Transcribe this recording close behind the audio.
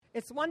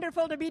It's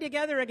wonderful to be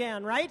together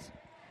again, right?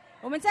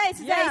 我们再一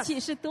次在一起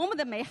是多么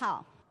的美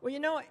好。Well, you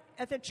know,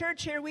 at the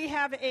church here, we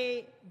have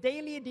a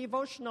daily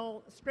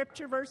devotional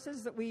scripture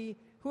verses that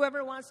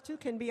whoever wants to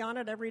can be on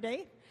it every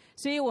day.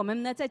 所以我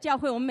们呢，在教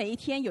会，我们每一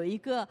天有一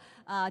个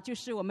就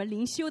是我们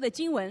灵修的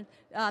经文，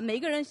每一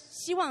个人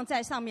希望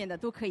在上面的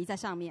都可以在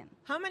上面。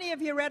How many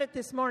of you read it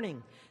this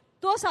morning?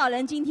 多少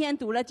人今天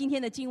读了今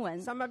天的经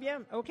文？ Some of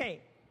you?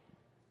 Okay.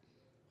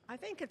 I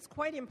think it's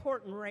quite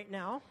important right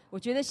now. 我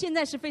觉得现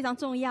在是非常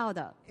重要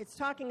的， It's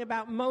talking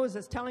about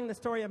Moses, telling the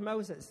story of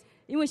Moses.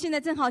 因为现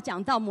在正好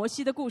讲到摩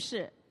西的故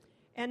事。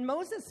And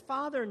Moses'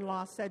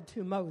 father-in-law said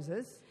to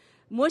Moses,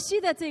 摩西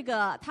的这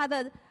个他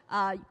的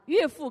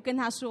岳父跟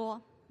他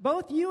说，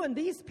 Both you and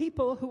these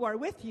people who are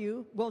with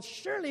you will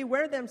surely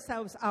wear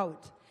themselves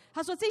out.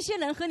 他说这些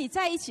人和你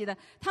在一起的，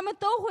他们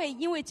都会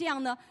因为这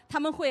样呢，他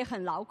们会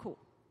很劳苦。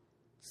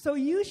 So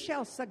you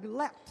shall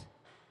select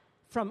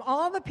from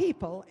all the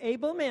people,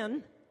 able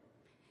men,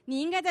 你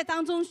应该在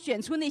当中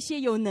选出那些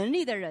有能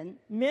力的人，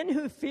 men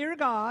who fear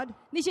God,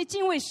 那些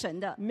敬畏神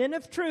的， men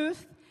of truth,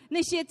 那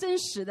些真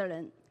实的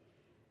人，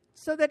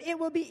 so that it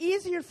will be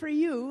easier for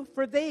you,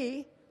 for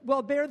they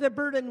will bear the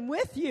burden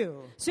with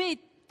you. 所以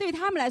对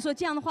他们来说，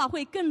这样的话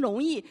会更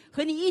容易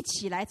和你一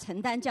起来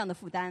承担这样的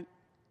负担。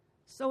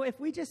 So if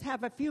we just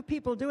have a few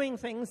people doing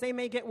things, they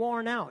may get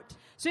worn out.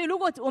 所以如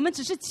果我们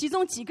只是其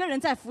中几个人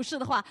在服侍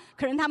的话，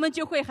可能他们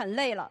就会很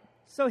累了。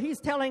 So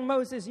he's telling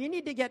Moses, you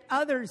need to get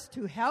others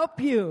to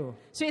help you,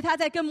 所以他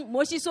在跟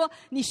摩西说，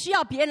你需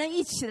要别人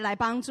一起来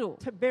帮助，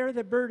 to bear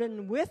the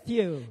burden with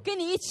you. 跟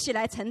你一起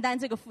来承担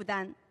这个负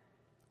担。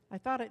 I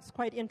thought it's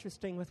quite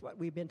interesting with what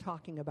we've been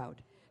talking about,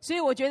 所以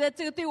我觉得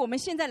这个对我们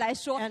现在来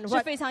说 And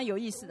是非常有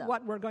意思的，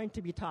 what we're going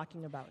to be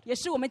talking about. 也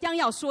是我们将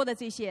要说的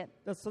这些。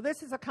 So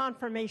this is a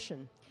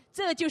confirmation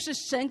这就是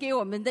神给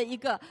我们的一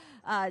个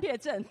确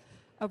证，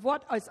 of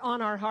what is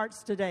on our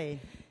hearts today.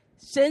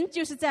 神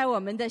就是在我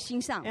们的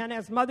心上。 And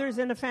as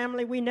mothers in a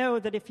family, we know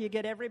that if you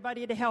get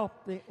everybody to help,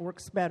 it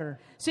works better.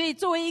 所以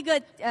作为一个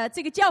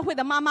这个教会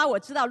的妈妈，我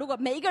知道如果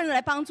每一个人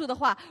来帮助的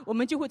话，我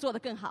们就会做得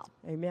更好。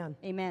 Amen.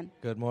 Amen。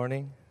 Good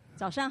morning.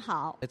 早上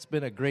好， It's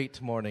been a great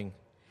morning,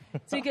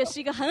 这个是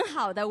一个很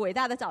好的伟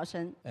大的早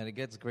晨。 and it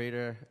gets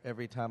greater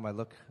every time I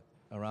look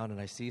around and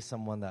I see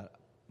someone that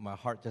my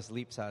heart just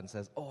leaps at and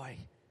says, "Oh,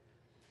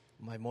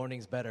 my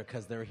morning's better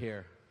because they're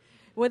here."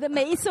 我的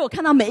每一次我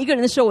看到每一个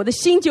人的时候，我的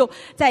心就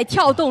在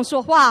跳动，说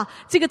哇，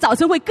这个早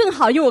晨会更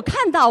好，因为我看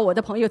到我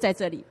的朋友在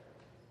这里。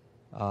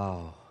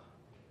 Oh,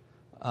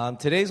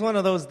 today's one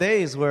of those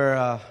days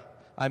where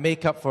I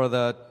make up for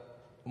the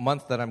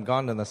month that I'm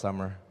gone in the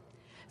summer.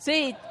 所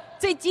以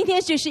今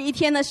天就是一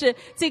天呢，是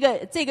这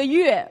个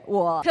月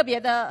我特别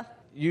的。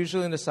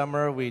 Usually in the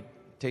summer we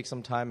take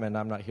some time and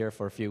I'm not here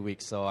for a few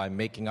weeks, so I'm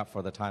making up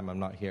for the time I'm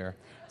not here.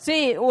 所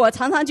以我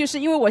常常就是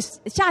因为我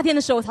夏天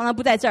的时候常常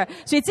不在这儿，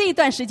所以这一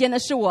段时间呢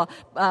是我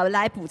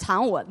来补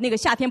偿我那个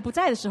夏天不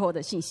在的时候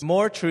的信息。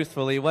 More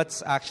truthfully,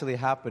 what's actually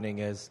happening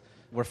is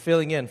we're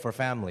filling in for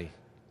family.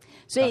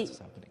 所以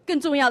更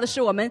重要的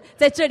是我们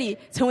在这里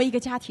成为一个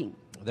家庭，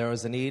 There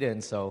was a need,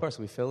 and so of course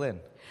we fill in.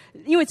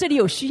 因为这里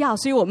有需要，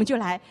所以我们就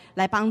来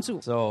帮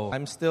助。 So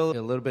I'm still a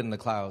little bit in the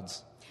clouds.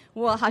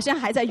 我好像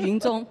还在云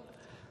中，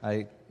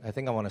 I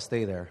think I want to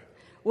stay there.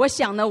 我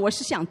想呢，我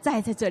是想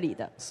在这里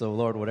的。 So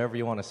Lord, whatever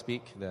you want to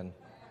speak, then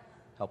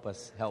help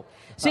us help.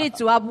 所以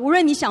主啊，无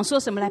论你想说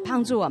什么，来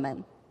帮助我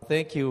们。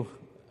 Thank you,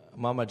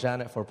 Mama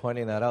Janet, for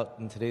pointing that out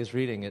in today's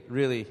reading. It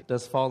really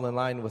does fall in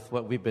line with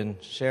what we've been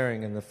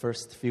sharing in the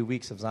first few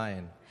weeks of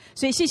Zion.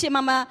 所以谢谢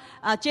妈妈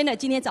Jenna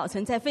今天早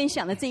晨在分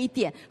享的这一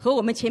点，和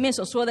我们前面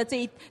所说的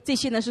这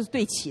些呢是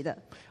对齐的。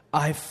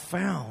 I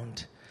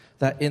found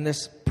that in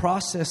this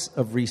process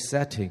of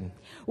resetting,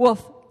 我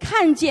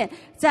看见，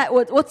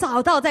我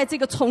找到在这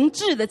个重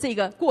置的这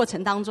个过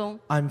程当中，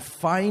 I'm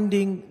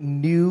finding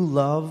new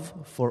love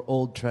for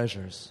old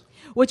treasures.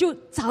 我就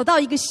找到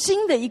一个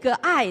新的一个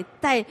爱，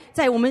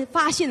在我们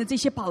发现的这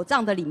些宝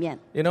藏的里面。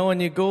 You know,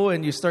 when you go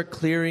and you start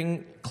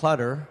clearing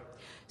clutter,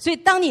 所以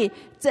当你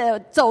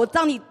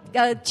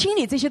清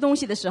理这些东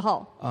西的时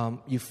候，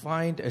 you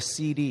find a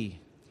CD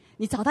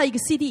你找到一个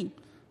CD，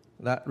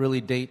 that really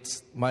dates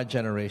my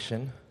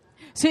generation.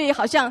 所以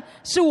好像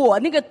是我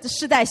那个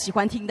世代喜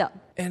欢听的。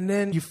 And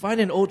then you find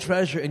an old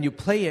treasure and you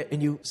play it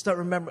and you start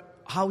remember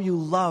how you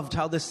loved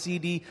how the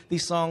CD,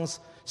 these songs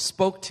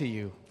spoke to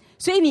you.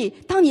 所以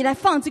当你来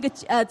放这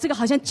个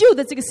好像旧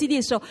的这个 CD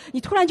的时候，你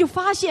突然就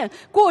发现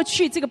过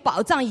去这个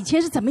宝藏以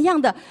前是怎么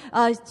样的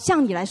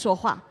向你来说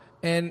话。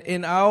 And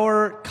in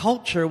our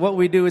culture, what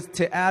we do is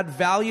to add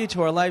value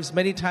to our lives.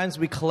 Many times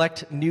we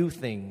collect new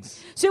things.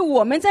 所以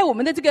我们在我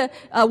们的这个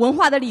文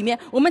化的里面，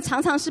我们常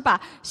常是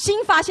把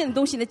新发现的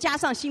东西呢加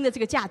上新的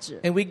这个价值。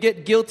 And we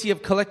get guilty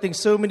of collecting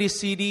so many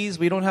CDs,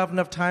 we don't have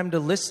enough time to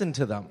listen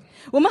to them.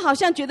 我们好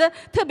像觉得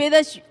特别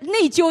的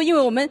内疚，因为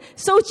我们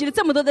收集了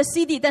这么多的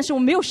CD， 但是我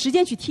们没有时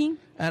间去听。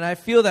 And I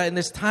feel that in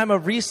this time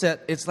of reset,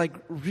 it's like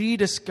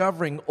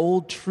rediscovering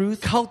old truth,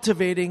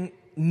 cultivating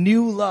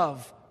new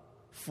love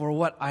for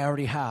what I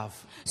already have.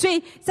 所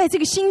以在这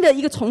个新的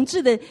一个重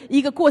置的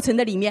一个过程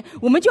的里面，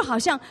我们就好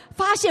像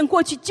发现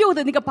过去旧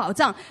的那个宝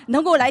藏，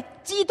能够来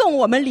激动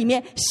我们里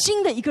面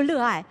新的一个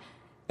热爱。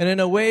And in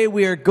a way,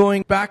 we are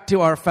going back to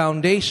our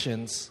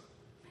foundations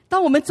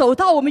当我们走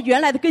到我们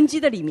原来的根基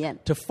的里面，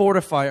 to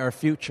fortify our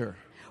future.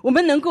 我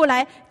们能够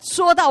来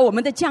说到我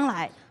们的将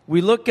来。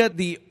We look at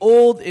the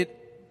old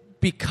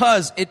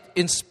because it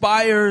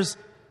inspires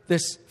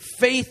this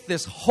faith,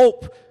 this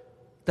hope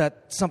that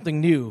something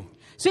new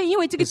所以因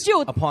为这个 is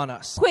旧 upon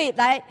us. 会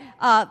来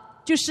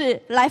就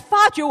是来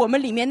发掘我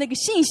们里面那个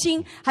信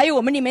心，还有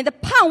我们里面的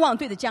盼望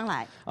对的将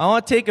来。 I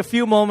want to take a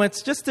few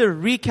moments just to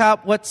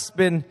recap what's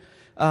been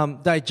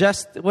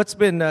what's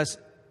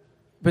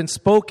been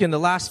spoken the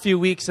last few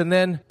weeks, and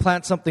then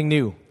plant something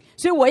new.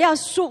 所以我要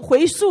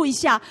回溯一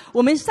下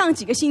我们上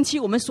几个星期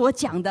我们所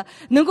讲的，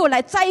能够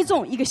来栽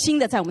种一个新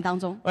的在我们当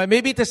中。 Right,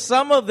 maybe to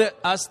some of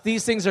us,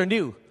 these things are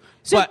new,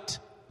 but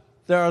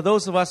there are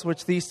those of us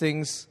which these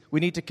things we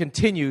need to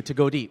continue to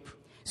go deep.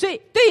 所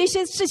以对于一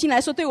些事情来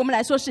说，对我们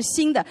来说是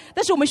新的，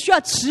但是我们需要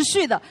持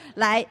续的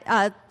来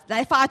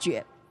发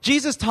掘。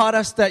 Jesus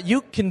taught us that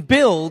you can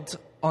build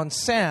on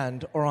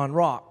sand or on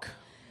rock.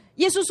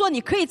 耶稣说，你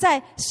可以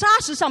在沙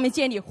石上面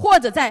建立，或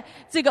者在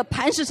这个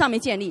磐石上面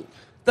建立。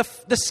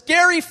 The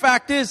scary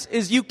fact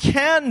is you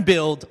can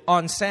build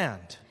on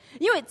sand.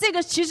 因为这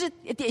个其实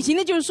典型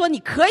的就是说，你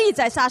可以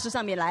在沙石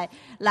上面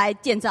来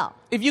建造。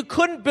 If you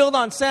couldn't build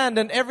on sand,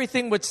 then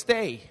everything would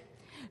stay.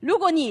 如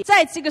果你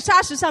在这个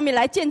沙石上面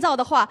来建造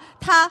的话，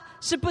它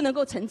是不能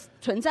够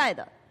存在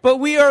的。 But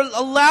we are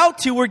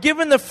allowed to, we're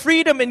given the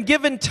freedom and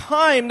given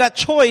time, that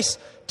choice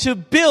to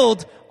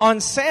build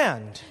on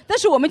sand. 但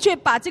是我们却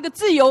把这个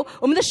自由、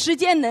我们的时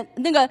间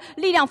那个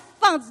力量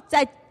放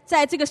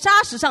在这个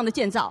沙石上的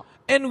建造。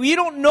 And we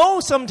don't know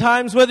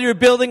sometimes whether you're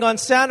building on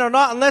sand or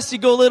not unless you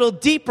go a little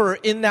deeper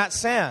in that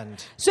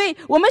sand. 所以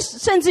我们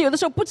甚至有的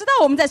时候不知道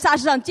我们在沙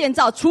石上建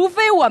造，除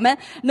非我们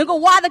能够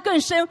挖得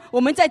更深，我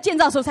们在建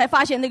造的时候才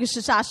发现那个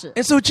是沙石。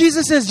 And so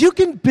Jesus says you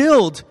can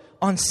build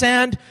on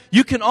sand,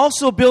 you can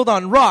also build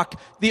on rock.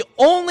 The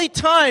only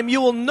time you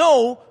will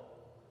know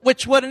what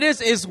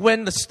it is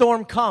when the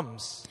storm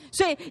comes.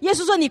 所以耶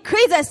稣说，你可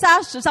以在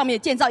沙石上面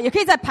建造，也可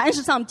以在磐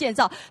石上面建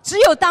造。只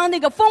有当那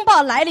个风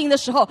暴来临的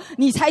时候，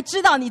你才知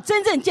道你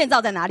真正建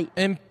造在哪里。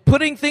 And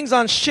putting things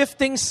on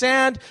shifting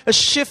sand, a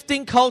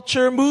shifting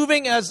culture,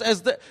 moving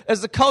as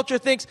the culture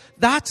thinks,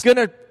 that's going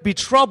to be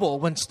trouble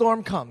when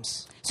storm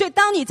comes. 所以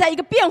当你在一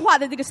个变化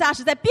的这个沙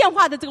石，在变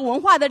化的这个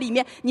文化的里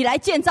面，你来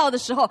建造的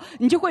时候，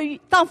你就会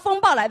当风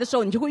暴来的时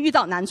候，你就会遇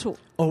到难处。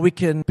 Or we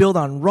can build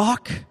on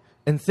rock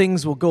and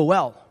things will go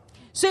well.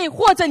 所以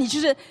或者你就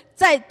是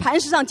在磐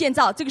石上建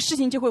造，这个事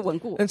情就会稳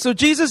固。 And so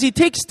Jesus, he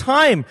takes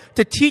time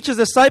to teach his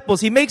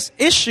disciples. He makes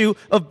issue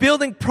of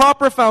building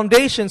proper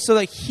foundations so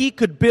that he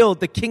could build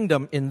the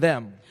kingdom in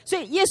them. 所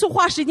以耶稣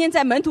花时间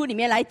在门徒里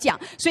面来讲，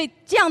所以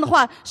这样的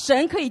话，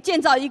神可以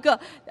建造一个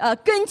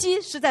根基，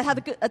是在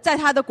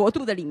他的国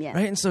度的里面。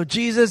 Right? And so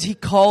Jesus, he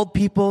called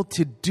people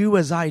to do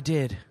as I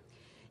did.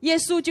 耶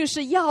稣就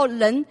是要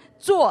人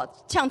做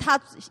像他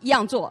一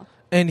样做。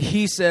 And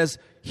he says,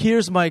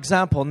 here's my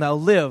example. Now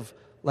live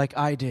like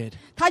I did.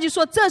 他就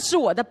说：“这是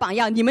我的榜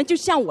样，你们就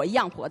像我一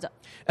样活着。”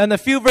 And the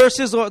few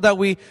verses that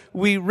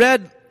we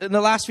read in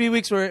the last few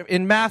weeks were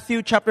in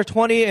Matthew chapter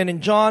 20 and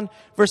in John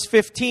verse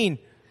 15.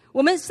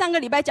 我们上个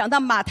礼拜讲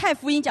到马太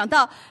福音，讲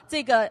到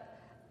这个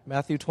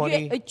Matthew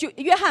 20.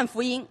 约翰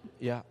福音。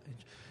 Yeah.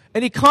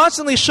 And he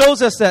constantly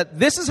shows us that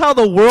this is how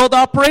the world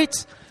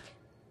operates,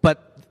 but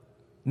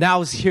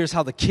now here's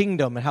how the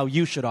kingdom and how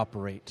you should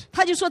operate.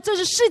 他就说：“这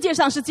是世界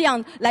上是这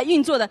样来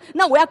运作的，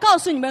那我要告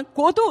诉你们，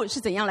国度是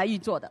怎样来运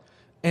作的。”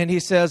 And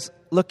he says,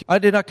 look, I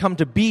did not come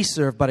to be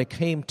served, but I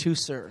came to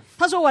serve.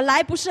 他说：“我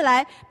来不是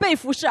来被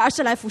服侍，而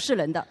是来服侍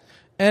人的。”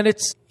 And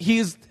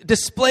he's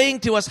displaying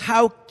to us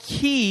how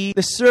key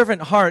the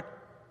servant heart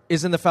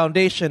is in the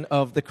foundation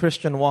of the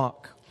Christian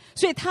walk.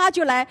 所以他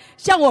就来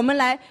向我们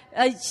来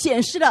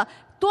显示了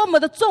多么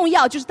的重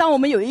要，就是当我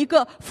们有一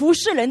个服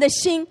侍人的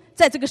心，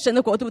在这个神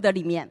的国度的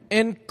里面。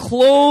 And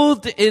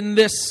clothed in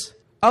this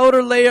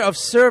outer layer of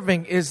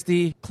serving is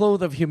the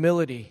cloth of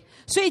humility.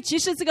 所以其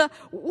实这个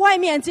外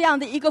面这样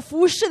的一个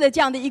服侍的这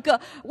样的一个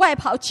外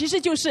袍，其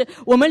实就是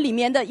我们里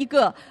面的一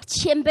个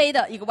谦卑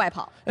的一个外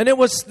袍。 And it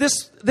was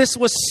this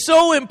was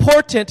so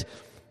important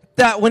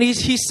that when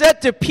he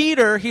said to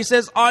Peter, he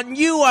says, on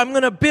you I'm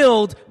going to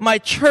build my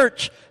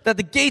church, that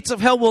the gates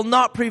of hell will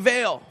not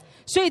prevail.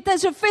 所以但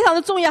是非常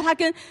的重要，他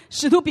跟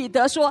使徒彼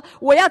得说，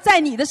我要在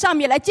你的上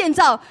面来建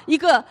造一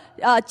个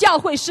教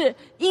会，是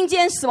阴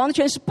间死亡的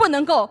权势不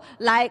能够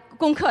来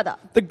攻克的。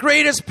 The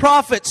greatest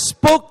prophet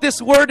spoke this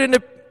word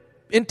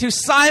into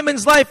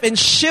Simon's life and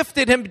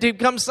shifted him to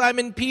become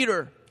Simon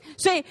Peter.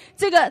 所以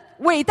这个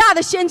伟大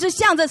的先知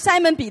向着西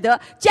门彼得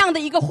这样的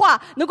一个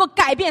话，能够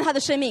改变他的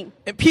生命。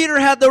 And Peter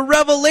had the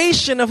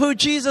revelation of who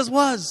Jesus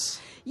was.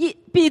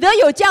 彼得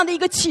有这样的一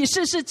个启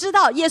示，是知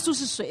道耶稣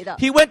是谁的。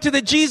 He went to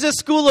the Jesus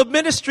School of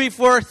Ministry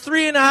for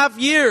 3.5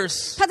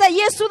 years. 他在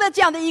耶稣的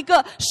这样的一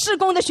个事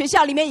工的学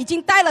校里面已经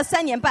待了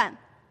3年半。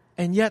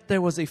And yet there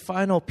was a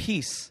final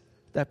piece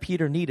that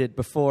Peter needed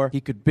before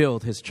he could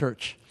build his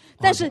church.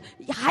 但是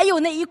还有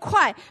那一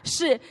块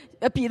是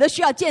彼得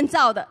需要建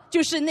造的，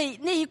就是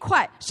那一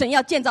块神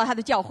要建造他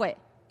的教会。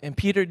 And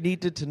Peter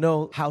needed to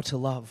know how to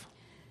love.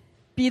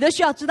 彼得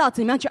需要知道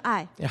怎么样去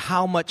爱， And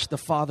how much the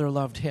Father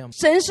loved him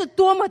神是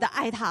多么的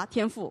爱他，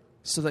天父，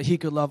 so that he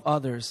could love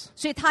others,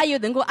 所以他也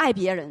能够爱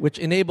别人。 which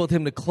enabled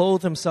him to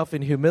clothe himself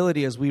in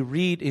humility. As we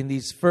read in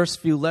these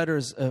first few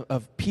letters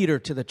of Peter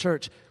to the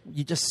church,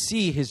 you just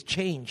see his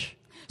change.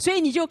 所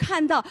以你就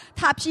看到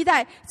他披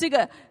戴这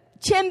个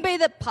谦卑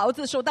的袍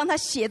子的时候，当他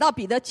写到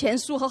彼得前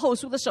书和后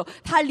书的时候，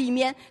他里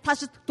面他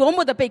是多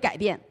么的被改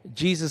变。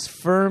 Jesus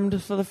firmed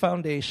for the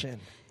foundation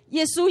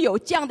耶稣有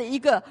这样的一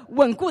个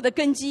稳固的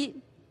根基，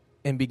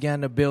 and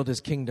began to build his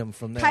kingdom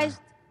from there.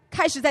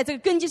 开始在这个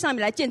根基上面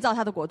来建造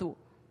他的国度。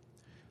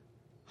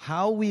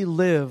 How we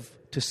live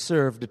to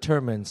serve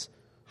determines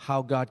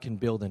how God can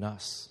build in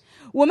us.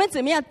 我们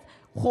怎么样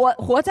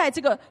活在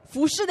这个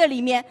服事的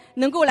里面，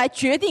能够来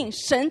决定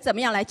神怎么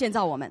样来建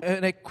造我们。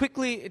 And I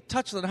quickly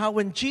touched on how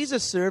when Jesus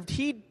served,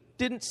 he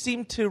didn't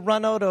seem to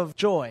run out of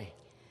joy.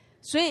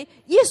 所以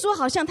耶稣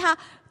好像他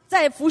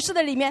在服事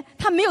的里面，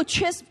他没有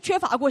缺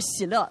乏过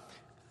喜乐。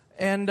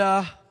 And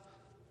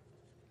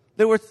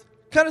there were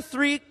kind of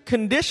 3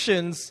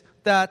 conditions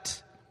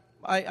that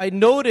I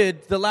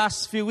noted the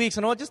last few weeks.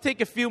 And I'll just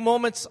take a few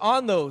moments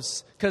on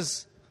those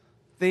because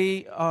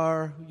they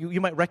are,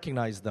 you might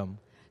recognize them.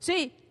 所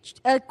以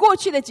过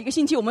去的几个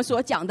星期我们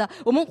所讲的，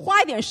我们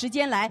花一点时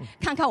间来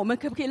看看我们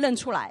可不可以认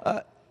出来。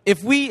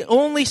 If we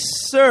only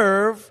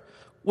serve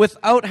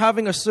without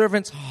having a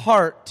servant's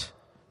heart,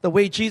 the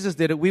way Jesus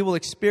did it, we will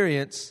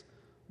experience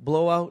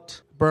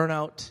blowout,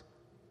 burnout,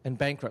 and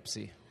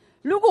bankruptcy.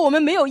 如果我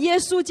们没有耶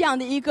稣这样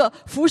的一个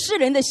服侍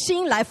人的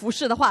心来服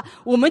侍的话，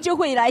我们就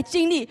会来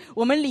经历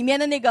我们里面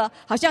的那个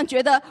好像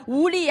觉得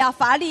无力啊、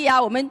乏力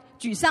啊、我们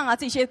沮丧啊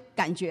这些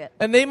感觉。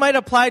 And they might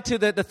apply to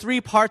the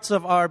 3 parts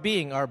of our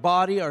being, our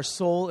body, our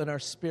soul, and our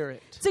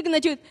spirit. 这个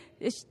呢就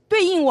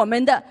对应我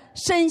们的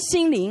身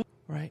心灵。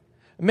 Right?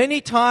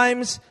 Many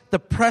times, the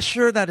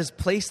pressure that is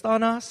placed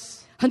on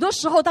us 很多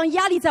时候，当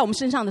压力在我们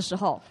身上的时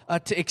候，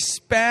 to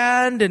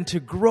expand and to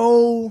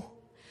grow,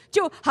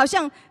 就好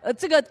像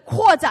这个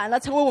扩展了，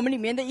成为我们里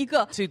面的一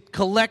个， to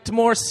collect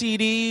more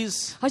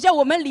CDs, 好像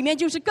我们里面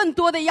就是更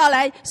多的要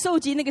来收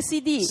集那个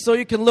CD， so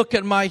you can look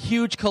at my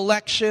huge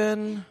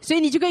collection, 所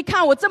以你就可以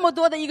看我这么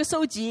多的一个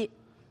收集，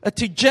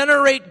 to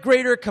generate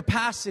greater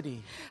capacity.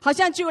 好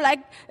像就来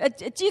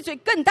积累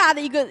更大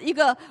的一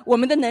个我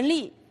们的能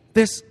力。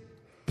 This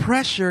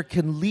pressure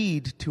can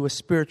lead to a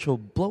spiritual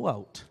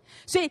blowout.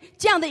 所以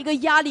这样的一个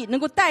压力能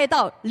够带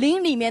到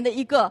灵里面的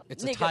一个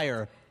It's 那 a 个，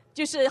 tire.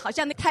 就是好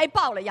像那胎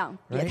爆了一样，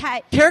野 Right?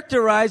 胎。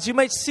 Characterized, you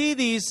might see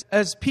these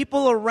as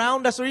people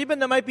around us, or even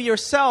that might be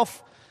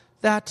yourself,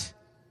 that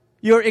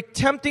you're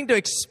attempting to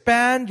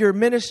expand your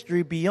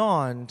ministry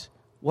beyond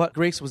what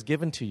grace was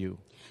given to you.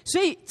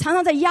 所以常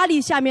常在压力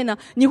下面呢，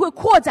你会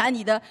扩展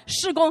你的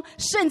事工，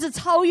甚至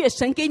超越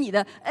神给你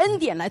的恩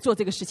典来做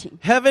这个事情。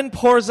 Heaven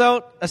pours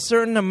out a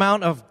certain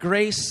amount of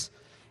grace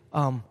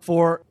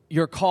for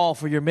your call,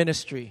 for your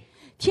ministry.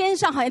 天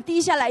上好像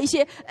滴下来一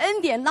些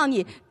恩典，让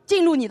你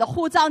进入你的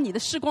呼召、你的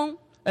事工。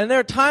 And there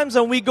are times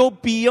when we go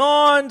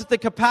beyond the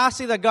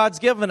capacity that God's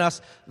given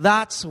us.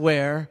 That's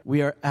where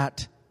we are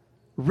at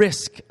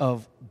risk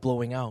of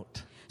blowing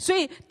out. 所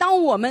以，当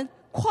我们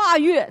跨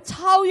越、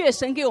超越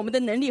神给我们的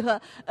能力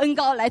和恩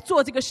膏来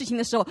做这个事情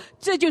的时候，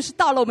这就是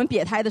到了我们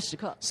瘪胎的时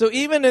刻。 So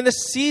even in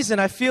this season,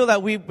 I feel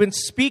that we've been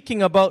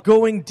speaking about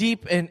going deep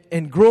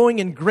and growing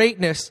in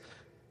greatness.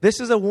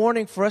 This is a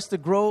warning for us to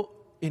grow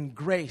in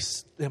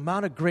grace. The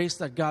amount of grace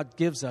that God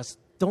gives us,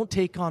 don't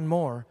take on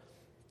more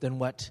than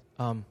what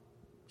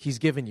He's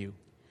given you.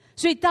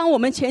 所以，当我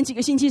们前几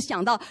个星期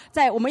讲到，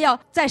我们要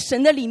在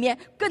神的里面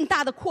更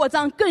大的扩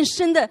张、更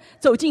深的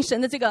走进神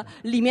的这个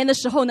里面的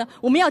时候呢，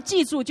我们要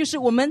记住，就是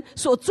我们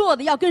所做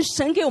的要跟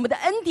神给我们的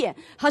恩典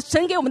和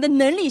神给我们的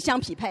能力相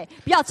匹配，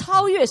不要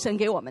超越神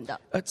给我们的。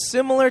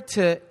 Similar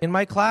to in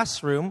my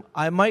classroom,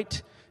 I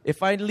might,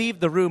 if I leave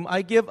the room,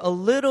 I give a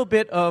little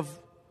bit of,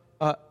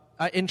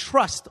 I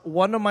entrust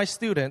one of my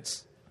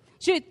students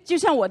所以，就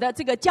像我的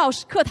这个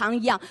课堂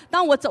一样，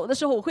当我走的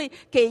时候，我会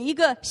给一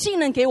个信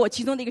任给我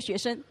其中的一个学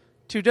生，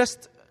 to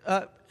just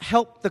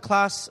help the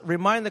class,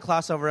 remind the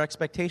class of our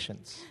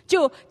expectations.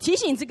 就提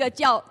醒这个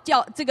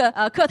这个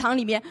课堂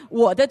里面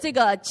我的这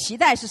个期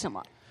待是什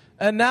么。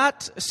 And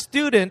that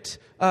student,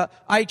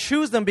 I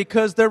choose them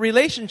because their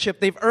relationship,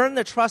 they've earned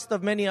the trust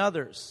of many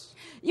others.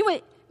 因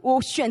为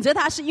我选择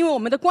他是因为我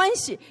们的关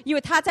系，因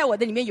为他在我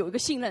的里面有一个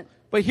信任。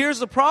 But here's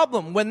the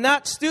problem. When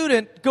that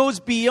student goes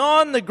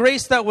beyond the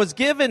grace that was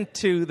given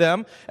to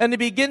them and they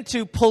begin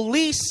to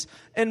police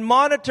and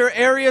monitor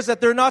areas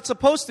that they're not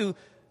supposed to,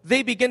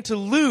 they begin to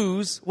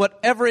lose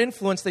whatever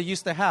influence they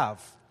used to have.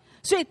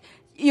 所以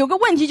有个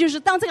问题就是，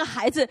当这个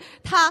孩子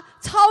他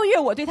超越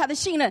我对他的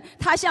信任，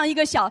他像一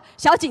个小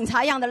警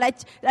察一样的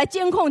来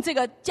监控这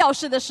个教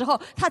室的时候，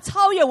他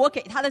超越我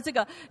给他的这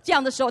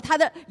样的时候，他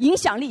的影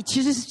响力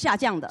其实是下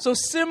降的。So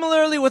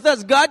similarly with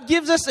us, God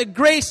gives us a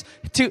grace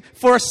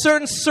for a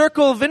certain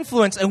circle of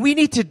influence, and we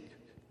need to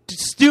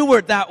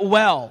steward that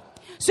well.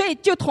 所以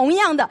就同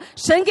样的，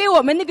神给我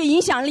们那个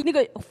影响力、那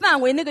个范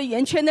围、那个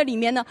圆圈的里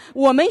面呢，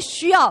我们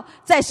需要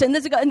在神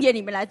的这个恩典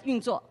里面来运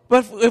作。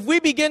But if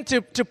we begin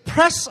to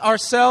press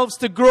ourselves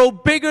to grow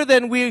bigger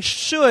than we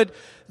should,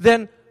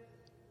 then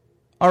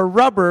our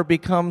rubber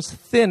becomes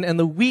thin and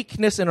the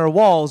weakness in our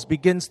walls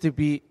begins to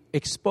be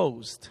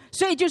exposed.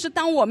 所以就是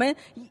当我们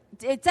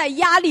在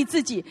压力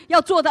自己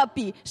要做到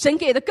比神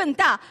给的更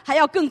大还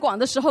要更广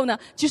的时候呢，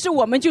其实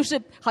我们就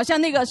是好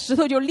像那个石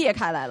头就裂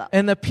开来了。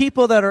And the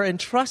people that are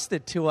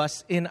entrusted to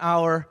us in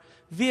our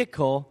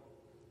vehicle,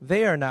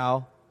 they are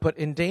now put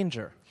in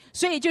danger.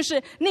 所以就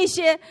是那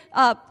些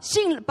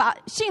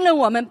信任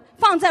我们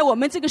放在我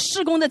们这个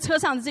事工的车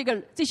上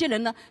的这些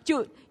人呢，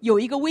就有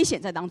一个危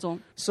险在当中。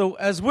So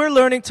as we're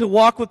learning to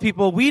walk with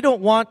people, we don't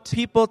want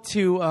people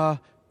to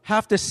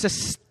have to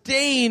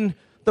sustain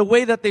the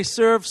way that they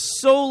serve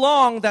so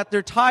long that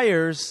their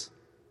tires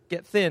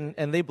get thin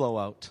and they blow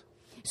out.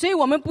 所以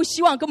我们不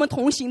希望跟我们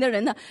同行的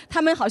人呢，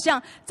他们好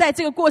像在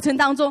这个过程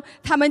当中，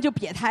他们就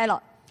瘪胎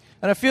了。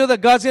And I feel that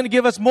God's going to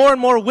give us more and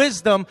more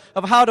wisdom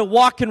of how to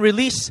walk and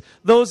release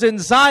those in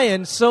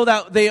Zion so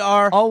that they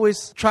are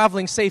always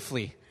traveling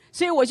safely.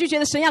 所以我就觉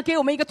得神要给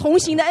我们一个同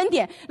行的恩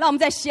典，让我们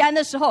在西安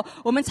的时候，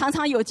我们常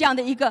常有这样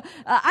的一个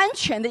安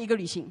全的一个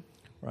旅行。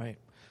Right.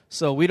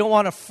 So we don't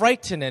want to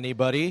frighten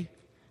anybody.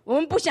 我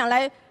们不想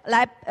来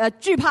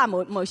惧怕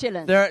某些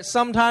人。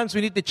Sometimes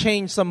we need to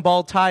change some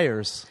bald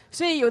tires.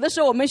 所以有的时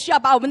候我们需要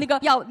把我们那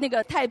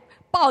个太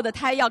爆的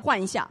胎要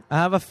换一下。I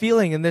have a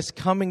feeling in this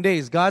coming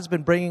days, God's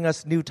been bringing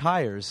us new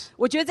tires.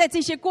 我觉得在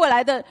这些过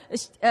来的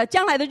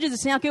将来的日子，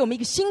神要给我们一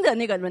个新的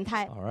那个轮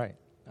胎。All right.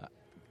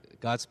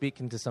 God's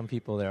speaking to some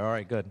people there. All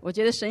right, good. 我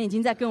觉得神已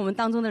经在跟我们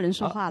当中的人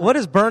说话了。What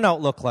does burnout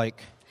look like?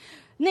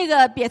 那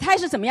个瘪胎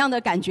是怎么样的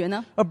感觉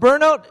呢？ A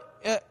burnout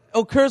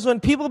occurs when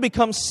people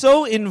become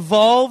so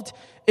involved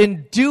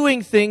in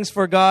doing things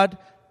for God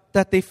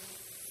that they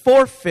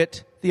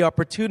forfeit the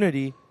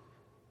opportunity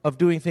of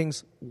doing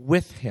things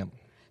with Him.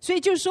 所以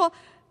就是说，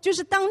就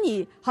是当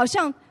你好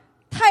像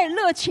太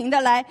热情的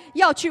来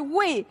要去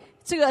为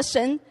这个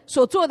神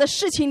所做的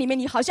事情里面，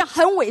你好像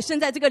很委身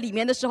在这个里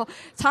面的时候，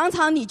常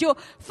常你就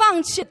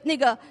放弃那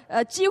个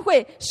机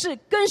会，是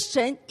跟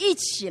神一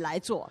起来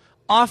做。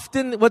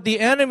Often what the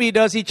enemy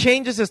does, he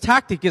changes his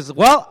tactic is,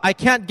 well, I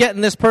can't get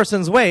in this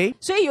person's way.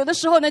 所以有的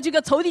时候呢，这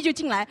个仇敌就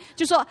进来，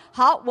就说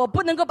好，我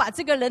不能够把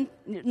这个人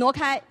挪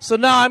开。So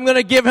now I'm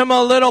going to give him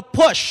a little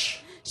push.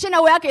 现在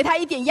我要给他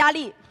一点压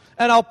力。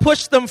And I'll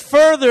push them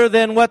further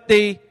than what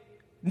they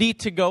need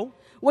to go.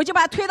 我就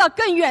把他推到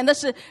更远的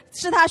是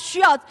他需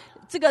要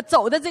这个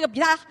走的这个比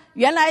他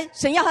原来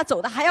神要他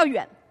走的还要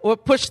远。Or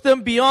push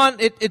them beyond,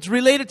 it's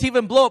related to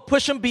even blow up,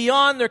 push them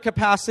beyond their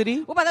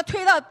capacity. 我把他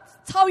推到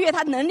超越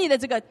他能力的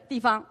这个地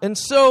方。And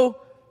so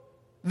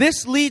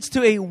this leads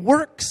to a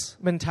works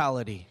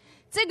mentality.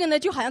 这个呢，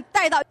就好像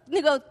带到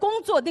那个工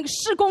作、那个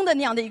事工的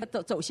那样的一个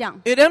走向。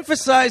It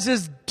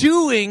emphasizes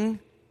doing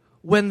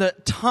when the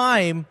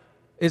time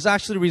is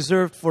actually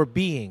reserved for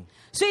being.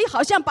 所以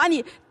好像把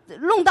你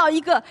弄到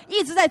一个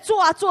一直在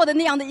做的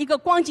那样的一个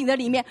光景的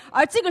里面，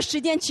而这个时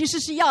间其实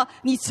是要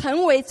你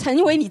成为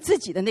你自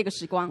己的那个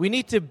时光。We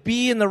need to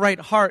be in the right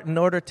heart in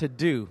order to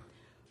do.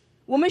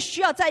 我们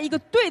需要在一个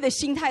对的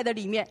心态的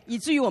里面，以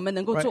至于我们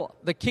能够 Right? 做。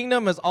The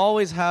kingdom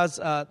always has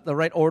the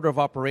right order of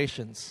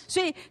operations.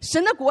 所以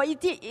神的国一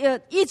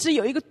直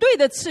有一个对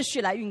的次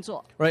序来运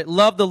作。Right?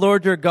 Love the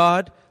Lord your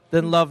God,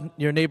 then love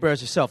your neighbor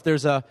as yourself.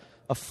 There's a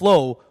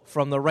flow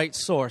from the right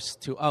source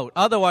to out.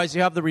 Otherwise,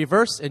 you have the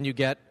reverse and you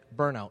get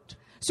burnout.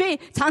 所以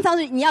常常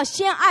是你要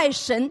先爱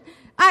神，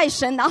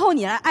然后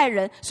你来爱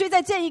人。所以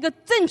在这样一个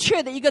正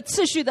确的一个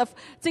次序的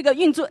这个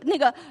运作，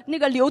那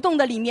个流动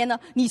的里面呢，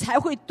你才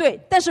会对。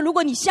但是如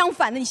果你相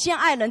反的，你先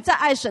爱人再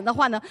爱神的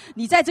话呢，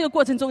你在这个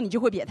过程中你就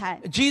会瘪胎。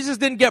Jesus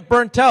didn't get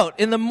burnt out.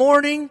 In the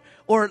morning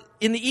or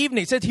in the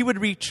evening, he said he would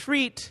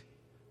retreat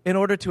in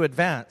order to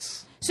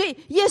advance. 所以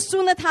耶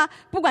稣呢，他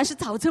不管是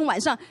早晨晚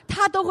上，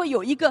他都会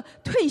有一个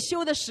退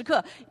休的时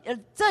刻，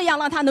这样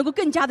让他能够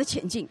更加的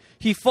前进。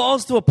He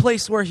falls to a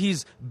place where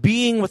he's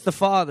being with the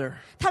Father.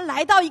 他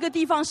来到一个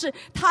地方，是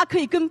他可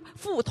以跟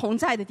父同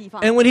在的地方。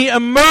 And when he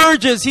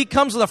emerges, he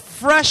comes with a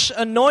fresh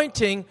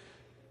anointing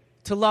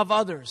to love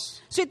others.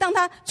 所以当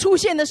他出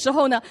现的时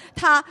候呢，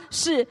他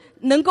是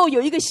能够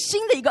有一个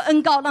新的一个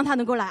恩膏，让他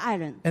能够来爱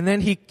人。 And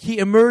then he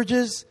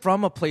emerges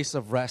from a place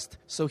of rest,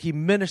 so he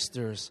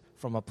ministers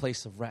from a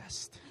place of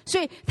rest. 所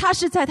以他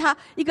是在他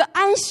一个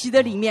安息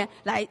的里面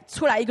来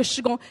出来一个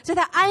施工，在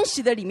他安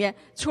息的里面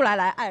出来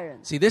爱人。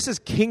 See, this is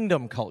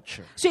kingdom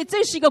culture. 所以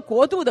这是一个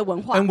国度的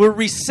文化。 And we're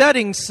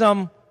resetting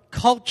some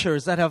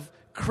cultures that have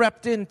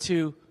crept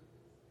into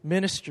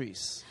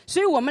ministries.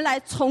 所以我们来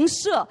重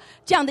设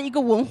这样的一个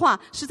文化，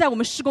是在我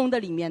们事工的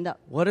里面的。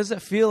What does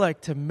it feel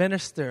like to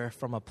minister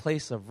from a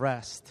place of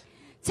rest?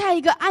 在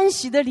一个安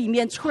息的里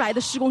面出来的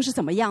事工是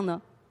怎么样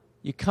呢？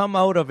 You come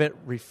out of it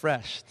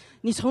refreshed.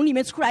 你从里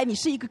面出来，你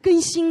是一个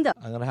更新的。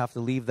 I'm going to have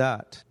to leave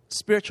that.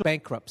 Spiritual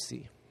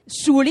bankruptcy.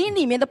 属灵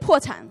里面的破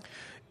产，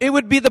 It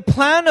would be the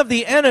plan of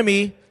the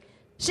enemy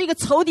是一个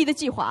仇敌的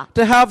计划，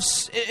 to have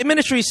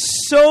ministry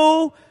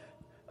so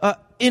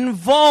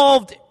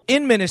involved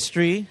in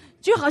ministry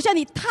就好像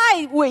你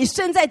太委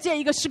身在这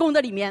一个事工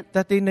的里面，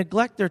 that they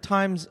neglect their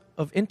times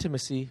of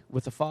intimacy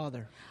with the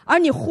Father, 而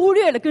你忽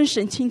略了跟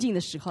神亲近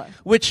的时候。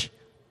 which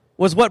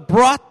was what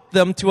brought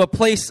them to a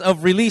place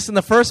of release in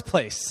the first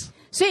place.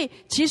 所以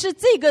其实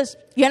这个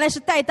原来是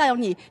带到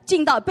你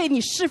进到被你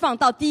释放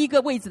到第一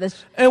个位置的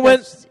And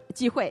when-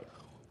 机会。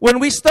 When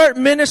we start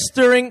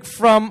ministering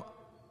from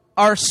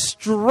our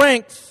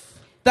strength,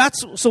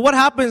 so what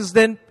happens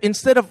then,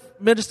 instead of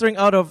ministering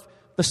out of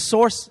the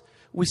source,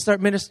 we start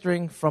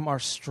ministering from our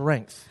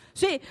strength.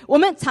 所以我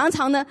们常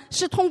常呢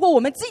是通过我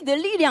们自己的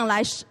力量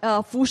来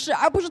服侍，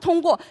而不是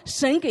通过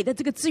神给的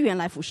这个资源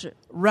来服侍。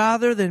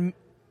 Rather than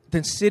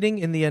sitting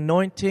in the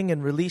anointing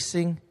and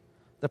releasing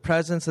the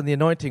presence and the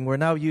anointing, we're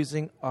now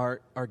using our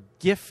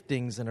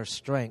giftings and our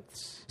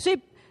strengths. 所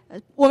以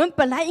我们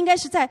本来应该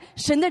是在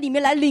神的里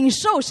面来领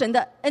受神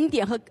的恩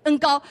典和恩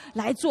膏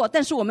来做，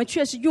但是我们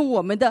却是用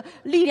我们的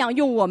力量，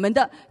用我们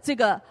的这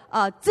个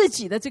自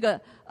己的这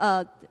个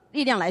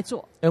力量来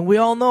做。 And we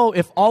all know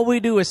if all we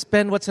do is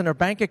spend what's in our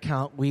bank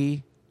account,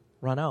 we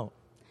run out.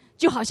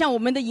 就好像我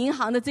们的银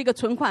行的这个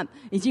存款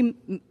已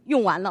经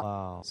用完了。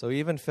 Wow. So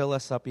even fill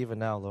us up even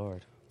now, Lord.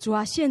 主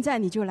啊，现在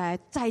你就来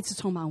再一次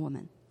充满我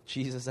们。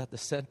 Jesus at the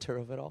center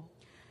of it all.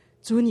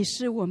 主，你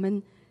是我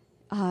们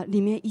里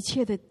面一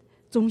切的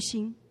中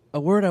心。 A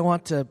word I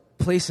want to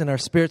place in our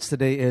spirits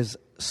today is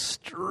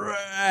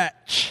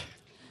stretch.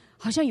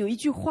 好像有一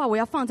句话我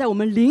要放在我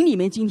们灵里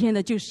面，今天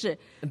的就是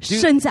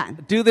伸展。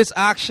 Do this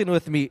action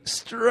with me. 我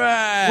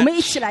Stretch. 们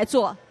一起来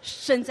做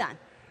伸展。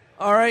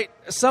 All right.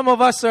 Some of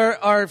us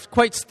are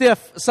quite stiff.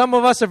 Some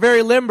of us are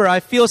very limber. I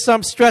feel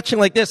some stretching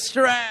like this.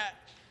 Stretch.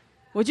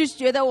 我就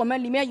觉得我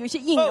们里面有一些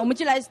硬，我们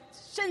就来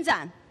伸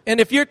展。 And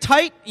if you're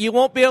tight, you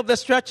won't be able to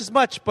stretch as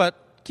much, but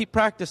keep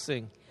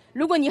practicing.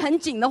 如果你很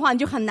紧的话，你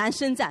就很难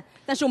伸展。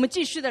但是我们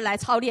继续的来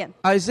操练。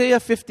 Isaiah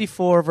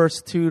 54,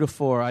 verse 2 to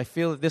 4. I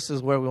feel that this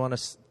is where we want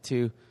us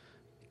to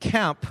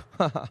camp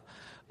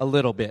a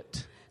little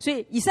bit. 所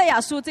以以赛亚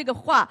书这个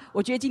话，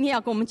我觉得今天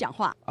要跟我们讲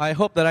话。 I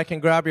hope that I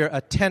can grab your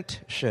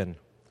attention.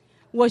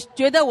 我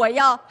觉得我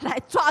要来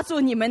抓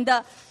住你们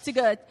的这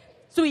个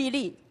注意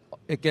力，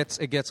 It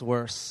gets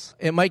worse.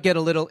 It might get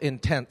a little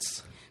intense.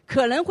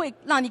 可能会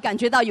让你感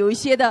觉到有一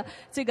些的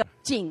这个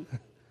紧。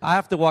I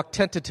have to walk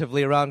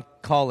tentatively around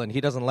Colin.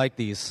 He doesn't like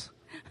these.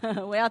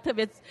 我要特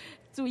别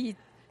注意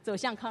走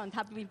向康人，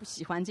他并不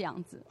喜欢这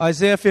样子。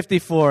 Isaiah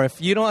 54.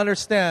 If you don't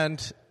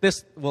understand,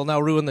 this will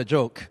now ruin the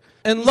joke.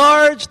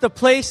 Enlarge the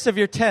place of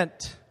your tent.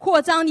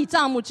 扩张你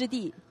帐幕之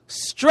地，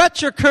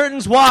 Stretch your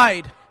curtains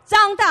wide.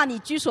 张大你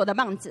居所的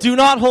幔子， Do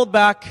not hold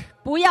back.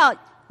 不要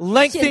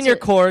Lengthen your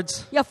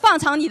cords. 要放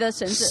长你的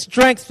绳子，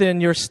 Strengthen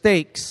your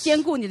stakes.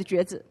 坚固你的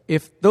橛子。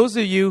 If those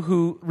of you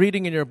who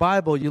reading in your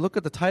Bible, you look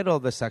at the title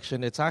of this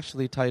section, it's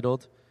actually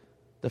titled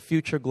The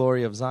Future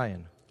Glory of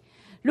Zion.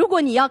 如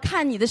果你要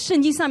看你的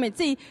圣经上面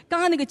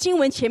刚刚那个经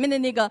文前面的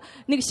那个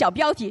小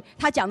标题，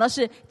它讲的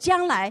是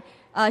将来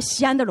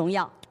西安的荣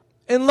耀，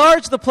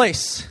 Enlarge the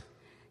place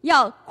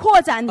要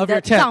扩展你 of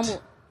your 的帐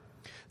幕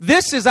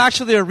tent.，This is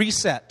actually a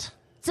reset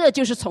这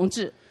就是重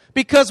置。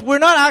 because we're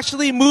not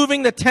actually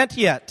moving the tent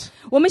yet.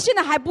 我们现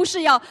在还不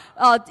是要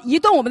移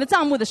动我们的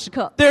帐幕的时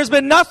刻， There's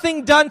been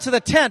nothing done to the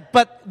tent,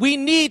 but we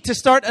need to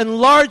start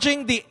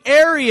enlarging the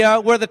area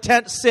where the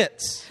tent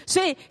sits.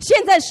 所以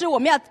现在是我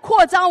们要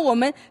扩张我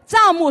们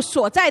帐幕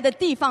所在的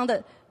地方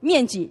的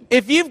面积。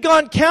 If you've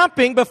gone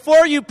camping,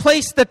 before you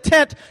place the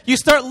tent, you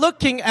start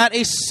looking at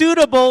a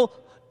suitable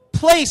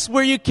place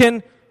where you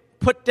can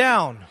put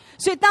down.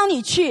 所以当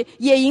你去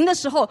野营的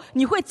时候，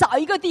你会找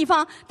一个地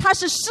方，它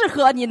是适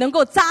合你能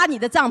够扎你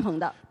的帐篷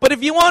的。 But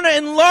if you want to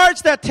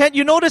enlarge that tent,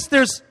 you notice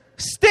there's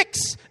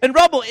sticks and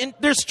rubble, and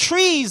there's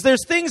trees,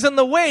 there's things in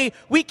the way.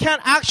 We can't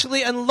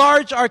actually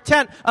enlarge our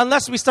tent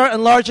unless we start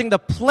enlarging the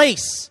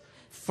place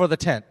for the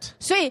tent.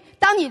 所以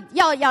当你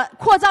要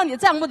扩张你的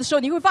帐幕的时候，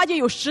你会发现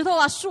有石头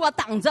啊、树啊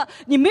挡着，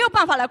你没有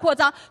办法来扩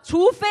张，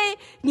除非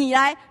你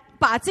来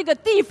把这个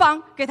地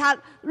方给它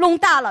弄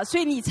大了，所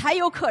以你才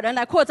有可能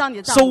来扩张你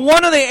的帐 So 幕。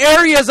 one of the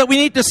areas that we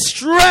need to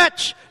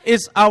stretch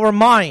is our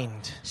mind.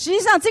 实际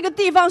上，这个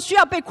地方需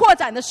要被扩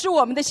展的是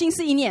我们的心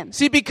思意念。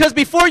 See, because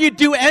before you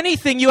do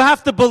anything, you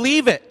have to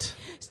believe it.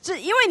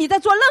 因为你在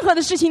做任何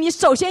的事情，你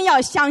首先要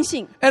相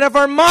信。 And if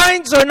our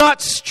minds are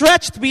not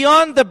stretched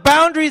beyond the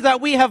boundaries that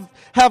we have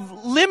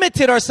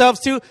limited ourselves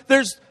to,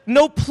 there's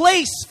no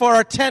place for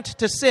our tent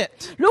to sit.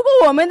 如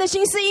果我们的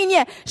心思意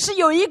念是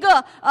有一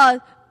个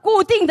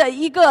固定的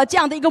一个这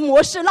样的一个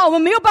模式，让我们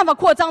没有办法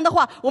扩张的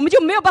话，我们就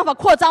没有办法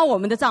扩张我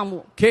们的帐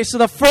幕。 Okay, so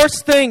the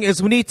first thing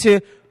is we need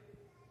to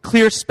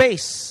clear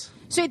space.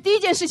 所以第一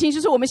件事情就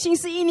是我们心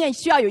思意念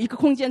需要有一个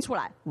空间出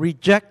来，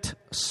 Reject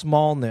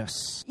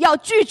smallness. 要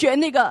拒绝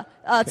那个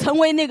成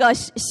为那个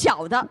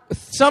小的。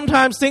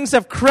 Sometimes things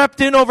have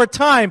crept in over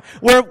time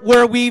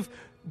where we've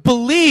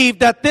believed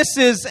that this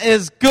is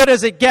as good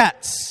as it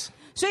gets.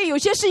 所以有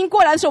些事情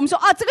过来的时候，我们说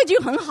啊，这个就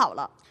很好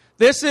了。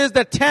 This is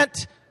the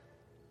tent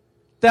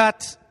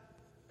that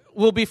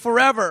will be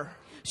forever.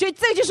 所以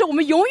这就是我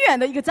们永远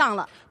的一个帐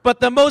了。 But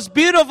the most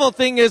beautiful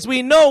thing is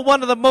we know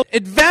one of the most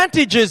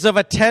advantages of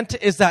a tent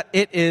is that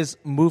it is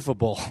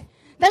movable.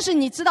 但是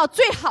你知道，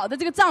最好的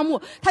这个帐幕，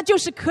它就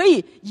是可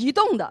以移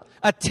动的。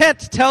 A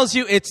tent tells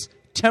you it's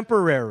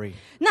temporary.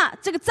 那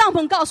这个帐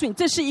篷告诉你，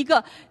这是一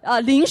个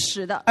临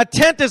时的。 A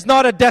tent is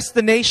not a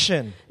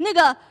destination. 那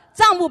个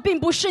帐幕并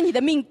不是你的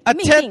命 A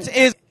定， tent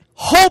is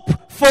hope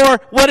for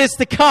what is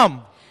to come.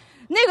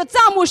 那个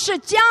帐幕是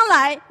将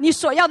来你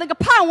所要的一个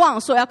盼望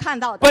所要看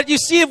到的。 But you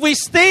see, if we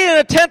stay in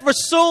a tent for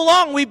so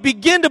long, we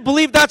begin to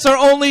believe that's our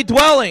only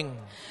dwelling.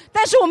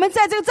 但是我们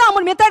在这个帐幕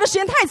里面待的时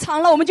间太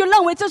长了，我们就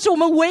认为这是我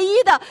们唯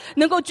一的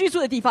能够居住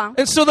的地方。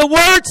 And so the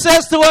word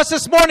says to us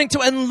this morning to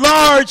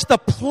enlarge the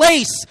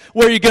place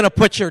where you're going to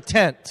put your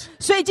tent.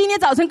 所以今天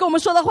早晨跟我们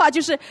说的话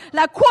就是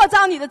来扩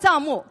张你的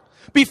帐幕。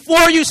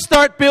 Before you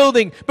start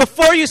building,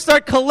 before you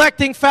start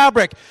collecting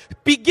fabric,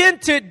 begin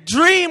to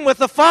dream with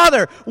the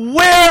Father.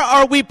 Where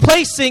are we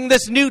placing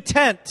this new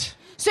tent?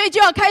 所以就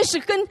要开始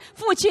跟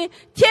父亲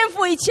天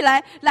父一起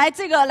来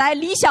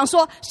理想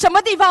说，什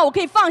么地方我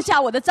可以放下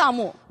我的帐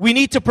幕。 We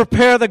need to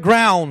prepare the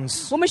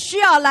grounds. 我们需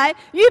要来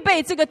预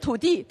备这个土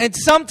地。 And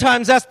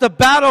sometimes that's the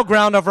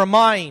battleground of our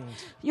mind.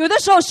 有的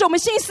时候是我们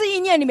心思意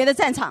念里面的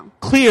战场，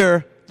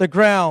 Clear the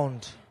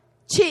ground.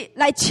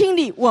 来清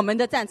理我们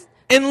的战场。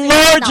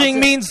 Enlarging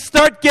means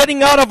start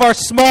getting out of our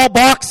small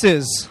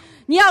boxes.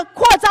 你要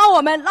扩张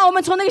我们，让我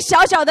们从那个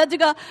小小的这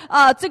个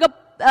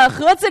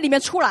盒子里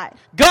面出来。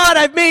 God,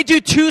 I've made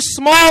you too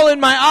small in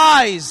my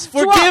eyes.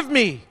 Forgive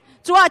me.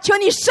 主啊，求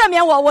你赦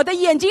免我，我的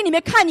眼睛里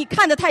面看你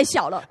看得太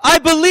小了。 I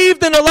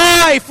believed in a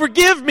lie.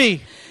 Forgive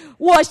me.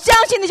 我相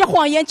信那些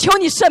谎言，求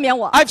你赦免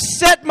我。 I've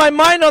set my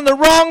mind on the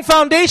wrong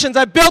foundations.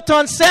 I built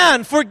on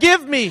sand.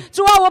 Forgive me.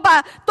 主啊，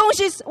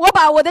我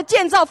把我的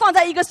建造放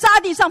在一个沙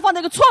地上，放在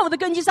一个错误的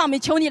根基上面，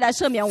求你来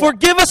赦免我。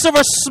 Forgive us of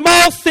our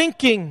small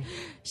thinking.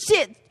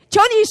 求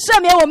你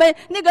赦免我们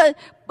那个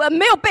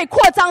没有被扩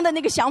张的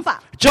那个想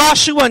法。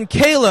 Joshua and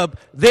Caleb,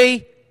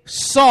 they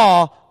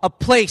saw a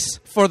place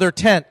for their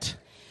tent.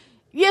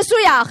 约书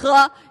亚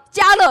和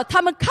迦勒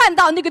他们看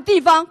到那个地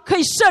方可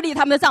以设立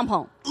他们的帐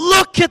篷，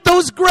 Look at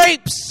those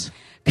grapes.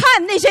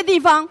 看那些地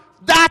方，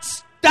 That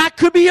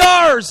could be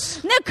ours.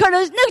 那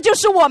个就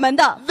是我们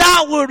的，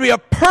 That would be a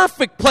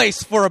perfect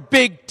place for a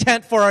big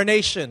tent for our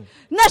nation.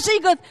 那是一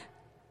个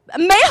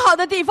美好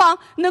的地方，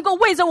能够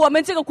为着我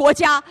们这个国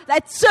家来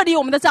设立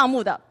我们的帐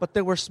幕的。 But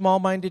there were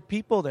small-minded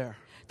people there.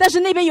 但是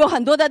那边有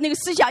很多的那个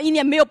思想意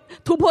念没有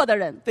突破的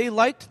人， They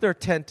liked their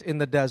tent in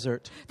the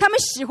desert. 他们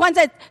喜欢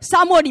在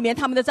沙漠里面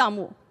他们的帐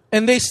幕，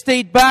 And they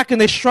stayed back and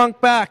they shrunk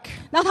back.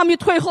 然后他们就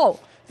退后。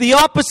 The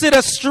opposite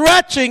of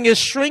stretching is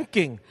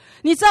shrinking.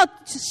 你知道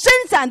伸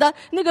展的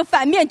那个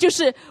反面就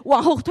是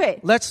往后退。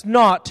 Let's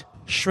not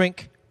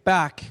shrink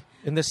back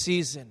in the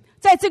season.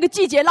 在这个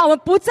季节，让我们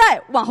不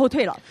再往后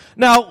退了。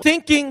 Now,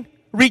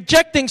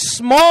 rejecting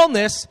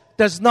smallness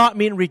does not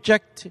mean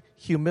reject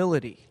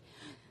humility.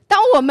 当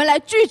我们来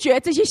拒绝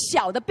这些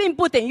小的，并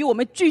不等于我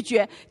们拒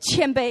绝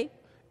谦卑。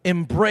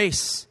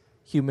 Embrace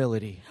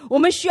humility. 我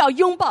们需要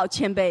拥抱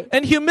谦卑。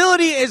 And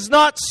humility is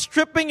not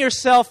stripping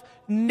yourself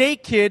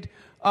naked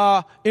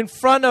in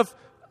front of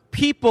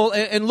people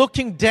and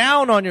looking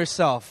down on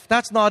yourself.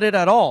 That's not it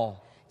at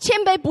all. 谦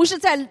卑不是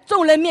在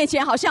众人面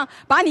前，好像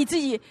把你自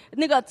己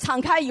那个敞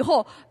开以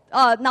后，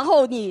然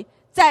后你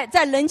在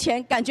人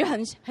前感觉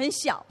很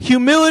小。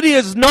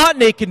 Humility is not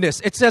nakedness.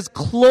 It says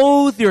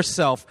clothe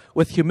yourself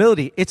with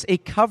humility. It's a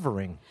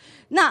covering.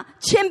 那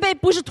谦卑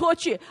不是脱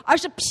去，而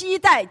是披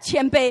戴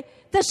谦卑，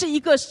这是一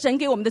个神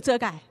给我们的遮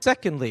盖。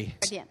 Secondly,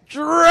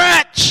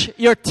 stretch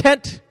your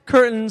tent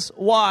curtains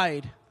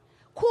wide.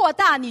 扩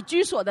大你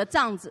居所的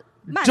帐子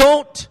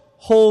，Don't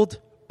hold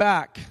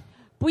back.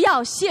 不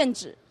要限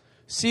制。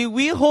 See,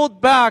 we hold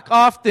back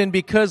often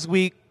because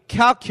we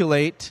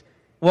calculate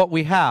what we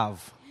have.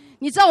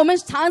 你知道我们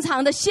常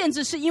常的限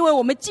制，是因为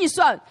我们计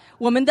算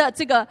我们的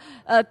这个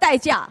代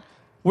价。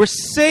 We're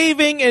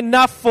saving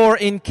enough for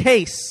in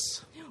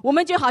case. 我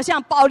们就好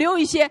像保留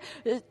一些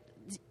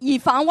以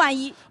防万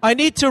一。 I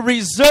need to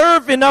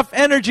reserve enough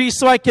energy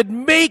so I could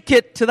make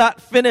it to that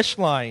finish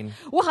line.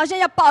 我好像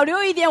要保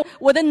留一点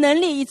我的能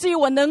力，以至于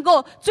我能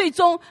够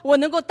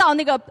到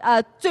那个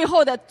最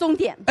后的终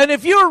点。 And if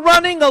you're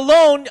running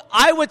alone,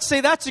 I would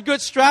say that's a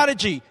good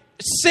strategy.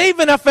 Save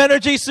enough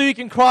energy so you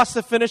can cross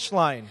the finish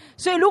line.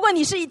 所以如果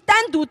你是单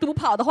独独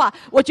跑的话，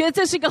我觉得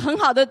这是一个很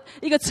好的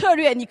一个策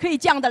略，你可以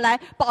这样的来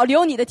保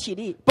留你的体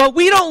力。 But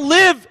we don't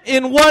live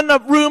in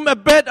one-room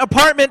bed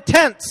apartment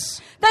tents.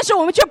 但是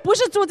我们却不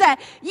是住在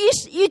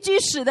一居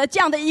室的这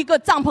样的一个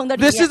帐篷的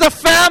里 This 面 is，a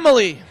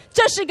family.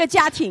 这是一个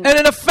家庭。 And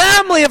in a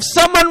family, if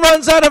someone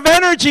runs out of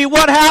energy,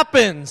 what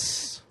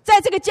happens? 在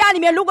这个家里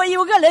面，如果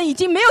有个人已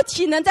经没有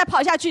体能再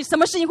跑下去，什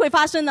么事情会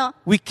发生呢？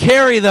 We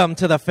carry them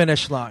to the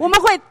finish 我 line. 们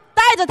会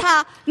带着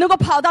他能够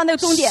跑到那个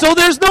终点， So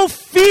there's no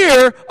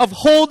fear of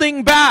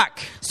holding back.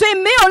 所以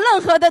没有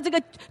任何的这个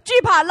惧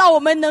怕让我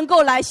们能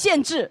够来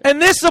限制。 And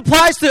this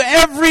applies to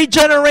every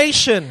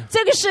generation.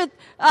 这个是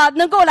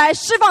能够来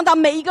释放到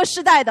每一个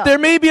世代的。 There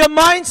may be a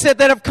mindset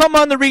that have come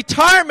on the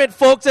retirement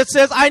folks that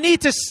says, I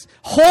need to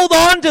hold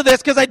on to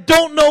this because I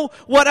don't know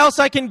what else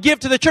I can give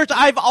to the church.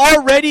 I've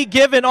already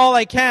given all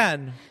I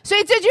can. 所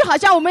以这句好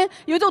像我们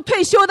有一种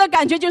退休的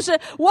感觉，就是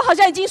我好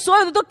像已经所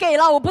有的都给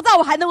了，我不知道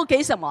我还能够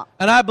给什么。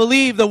 And I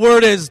believe the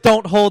word is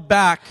don't hold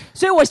back.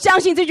 所以我相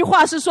信这句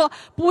话是说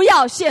不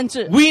要限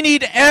制。 We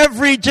need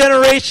every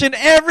generation,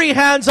 every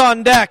hands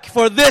on deck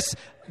for this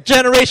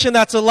generation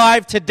that's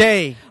alive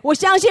today. 我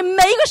相信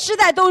每一个时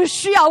代都是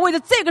需要为了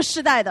这个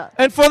时代的。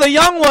 And for the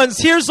young ones,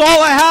 here's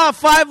all I have,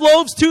 5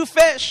 loaves, 2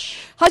 fish.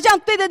 好像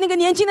对着那个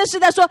年轻的时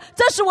代说，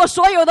这是我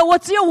所有的，我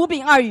只有5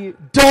饼2鱼。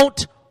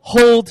 Don't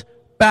hold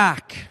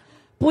back.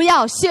 不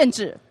要限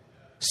制，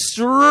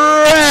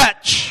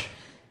 Stretch.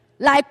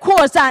 来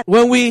扩展。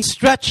 When we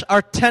stretch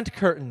our tent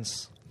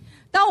curtains,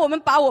 当我们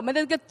把我们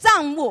的这个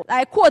帐幕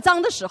来扩张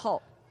的时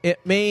候， it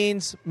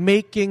means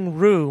making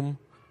room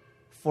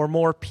for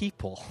more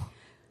people.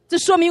 这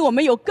说明我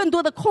们有更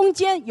多的空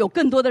间，有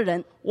更多的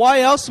人。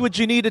 Why else would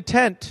you need a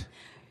tent?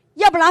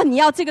 要不然你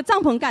要这个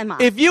帐篷干嘛？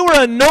 If you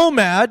were a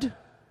nomad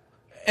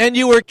and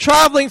you were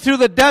traveling through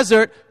the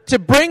desert, to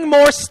bring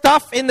more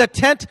stuff in the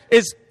tent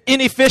is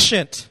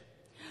inefficient.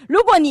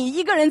 如果你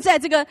一个人在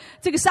这个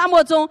沙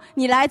漠中，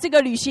你来这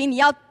个旅行，你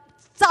要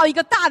造一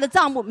个大的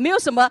帐幕，没有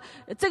什么，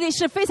这个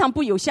是非常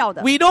不有效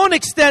的。 We don't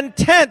extend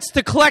tents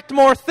to collect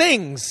more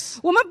things.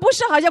 我们不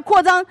是好像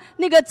扩张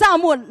那个帐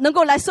幕，能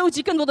够来收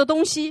集更多的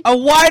东西。 A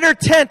wider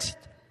tent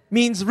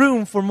means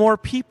room for more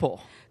people.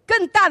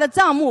 更大的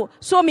帐幕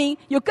说明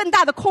有更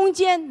大的空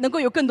间，能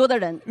够有更多的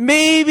人。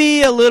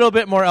 Maybe a little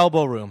bit more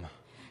elbow room.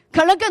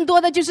 可能更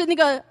多的就是那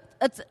个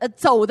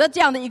走的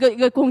这样的一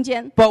个空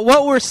间。 But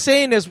what we're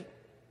saying is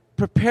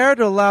prepare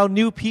to allow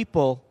new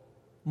people,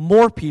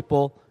 more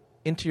people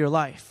into your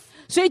life.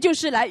 所以就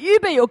是来预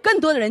备有更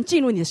多的人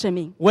进入你的生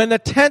命。 When the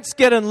tents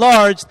get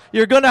enlarged,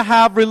 you're going to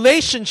have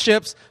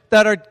relationships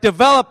that are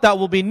developed that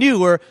will be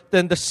newer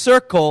than the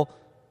circle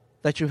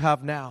that you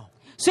have now.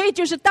 所以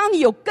就是当你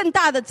有更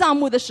大的帐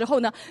幕的时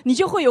候呢，你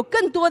就会有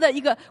更多的一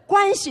个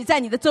关系在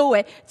你的周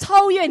围，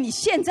超越你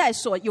现在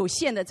所有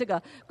限的这个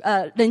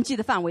人际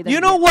的范围的里 You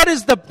面。 know what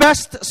is the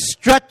best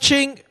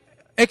stretching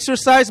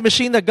exercise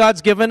machine that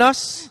God's given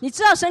us? 你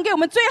知道神给我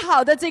们最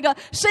好的这个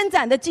伸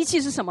展的机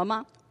器是什么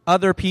吗？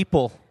 Other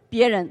people.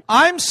 别人。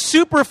 I'm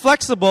super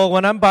flexible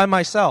when I'm by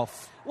myself.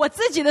 我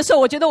自己的时候，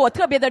我觉得我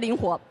特别的灵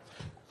活，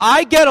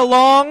 I get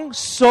along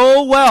so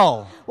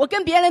well. 我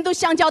跟别人都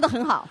相交的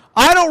很好。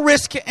 I don't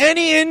risk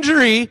any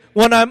injury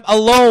when I'm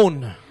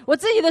alone. 我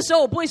自己的时候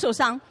我不会受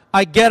伤，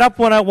 I get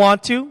up when I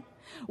want to.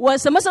 我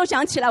什么时候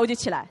想起来我就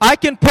起来， I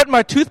can put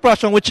my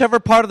toothbrush on whichever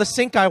part of the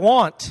sink I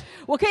want.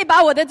 我可以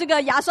把我的这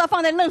个牙刷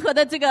放在任何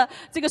的这个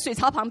水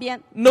槽旁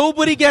边，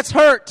 Nobody gets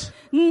hurt.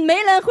 没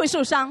人会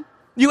受伤。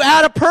 You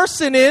add a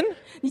person in.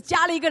 你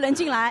加了一个人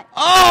进来，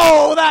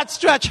 Oh, that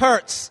stretch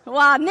hurts.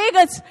 哇，那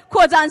个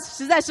擴張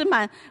實在是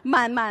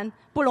蠻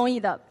不容易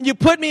的。 You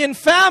put me in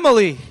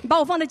family. 你把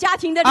我放在家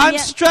庭的裡 I'm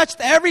面， stretched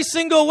every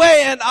single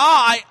way, and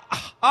I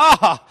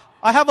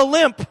have a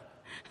limp,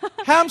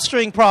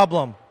 hamstring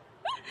problem.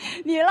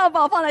 你讓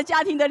把我放在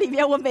家庭的裡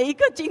面，我每一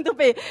個筋都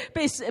被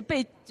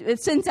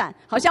伸展，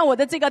好像我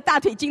的這個大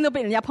腿筋都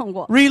被人家碰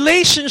過。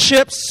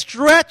 Relationships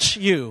stretch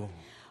you.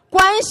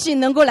 關係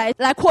能夠來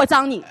擴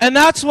張你， And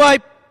that's why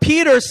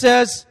Peter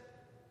says,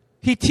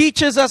 he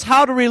teaches us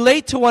how to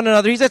relate to one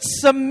another. He said,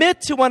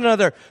 submit to one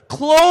another.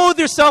 Clothe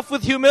yourself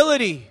with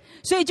humility.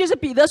 所以就是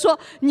彼得說，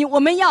我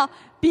們要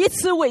彼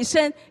此委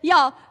身，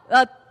要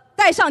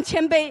帶上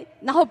謙卑，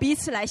然後彼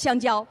此來相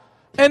交。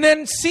 And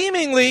then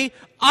seemingly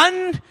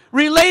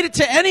unrelated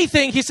to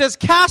anything, he says,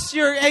 cast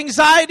your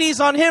anxieties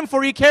on him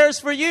for he cares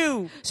for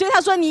you. 所以他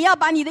說，你要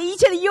把你的一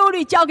切的憂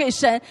慮交給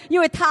神，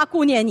因為他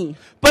顧念你。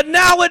 But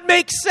now it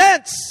makes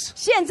sense.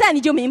 現在你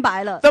就明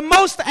白了， The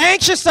most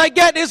anxious I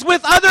get is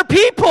with other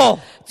people.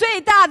 最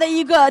大的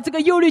一個這個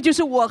憂慮就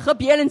是我和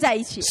別人在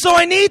一起， So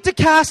I need to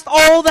cast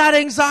all that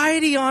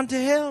anxiety onto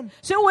him.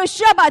 所以我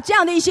需要把這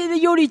樣的一些的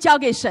憂慮交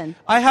給神。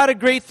 I had a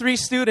grade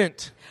 3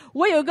 student.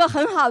 我有一個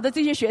很好的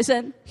這些學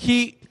生，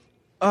 He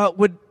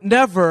would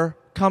never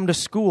come to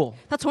school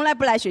他從來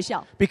不來學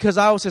校， because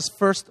I was his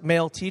first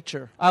male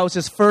teacher. I was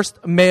his first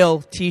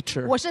male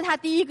teacher. 我是他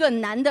第一個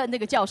男的那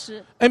個教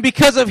師。 And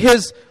because of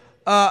his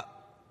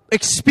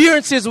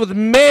experiences with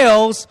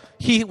males,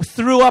 he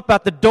threw up at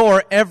the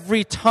door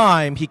every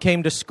time he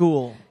came to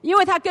school. 因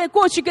為他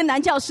過去跟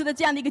男教師的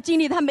這樣的一個經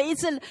歷，他每一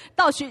次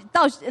到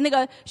那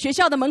個學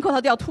校的門口，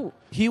他都要吐。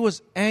 He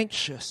was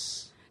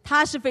anxious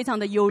他是非常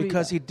的憂慮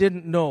because 的， he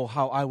didn't know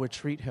how I would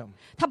treat him.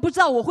 他不知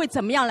道我會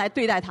怎麼樣來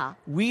對待他。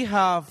 We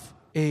have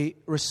a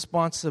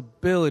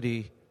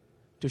responsibility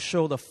to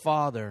show the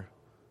Father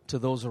to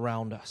those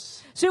around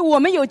us. 所以我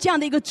们有这样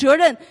的一个责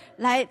任，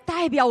来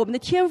代表我们的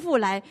天父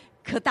来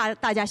和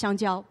大家相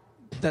交。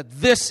That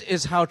this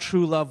is how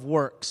true love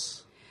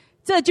works.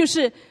 这就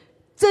是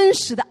真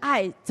实的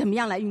爱怎么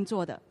样来运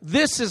作的。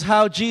 This is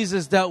how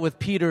Jesus dealt with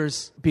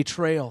Peter's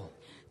betrayal.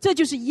 这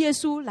就是耶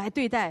稣来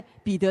对待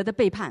彼得的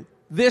背叛。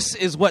 This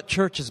is what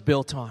church is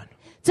built on.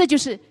 这就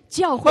是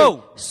教会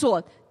Whoa.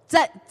 所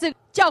在这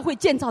教会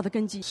建造的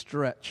根基，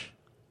 Stretch.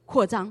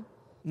 扩张。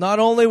 Not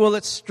only will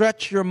it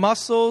stretch your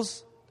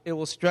muscles, it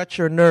will stretch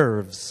your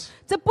nerves.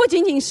 这不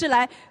仅仅是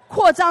来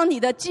扩张你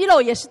的肌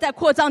肉，也是在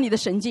扩张你的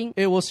神经。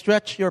 It will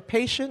stretch your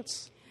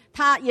patience,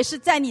 它也是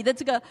在你的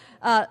这个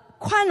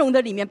宽容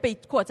的里面被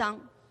扩张，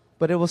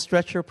 but it will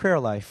stretch your prayer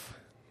life.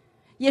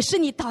 也是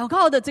你祷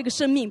告的这个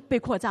生命被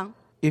扩张。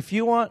 If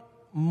you want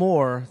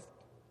more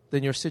than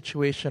your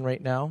situation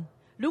right now,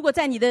 如果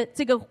在你的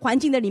这个环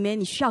境的里面，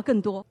你需要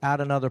更多， add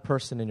another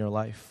person in your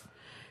life.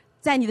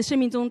 在你的生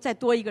命中再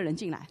多一个人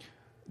进来。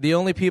 The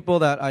only people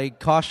that I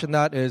caution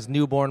that is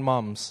newborn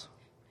moms.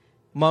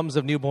 Moms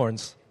of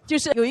newborns. 就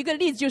是有一个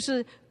例子，就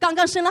是刚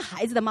刚生了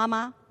孩子的妈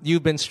妈，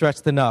 You've been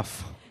stretched enough.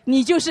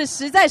 你就是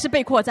实在是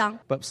被扩张。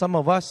 But some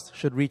of us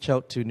should reach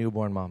out to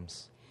newborn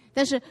moms.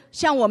 但是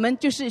像我们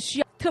就是需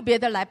要特别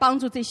的来帮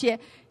助这些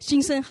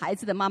新生孩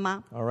子的妈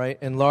妈， All right?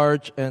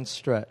 Enlarge and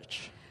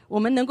stretch. 我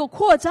们能够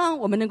扩张，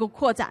我们能够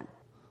扩展，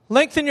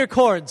 Lengthen your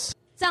cords.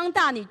 张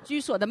大你居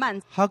所的幔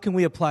子。 How can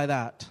we apply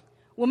that?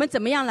 我们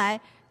怎么样来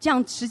这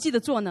样实际的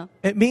做呢？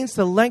 It means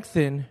to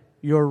lengthen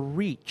your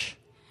reach.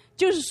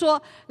 就是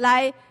说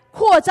来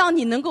扩张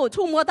你能够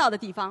触摸到的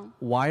地方，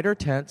 Wider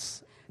tents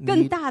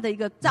更 need, 大的一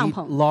个帐 need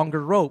篷， longer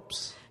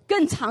ropes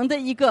更长的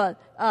一个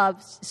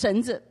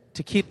绳子，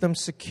 to keep them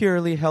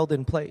securely held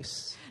in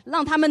place.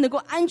 让他们能够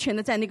安全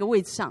的在那个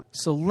位置上，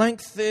 So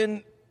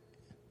lengthen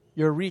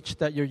your reach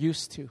that you're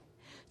used to.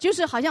 就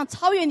是好像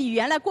超越你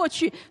原来过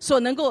去所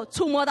能够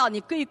触摸到，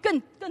你可以更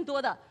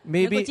多的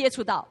能够 Maybe- 接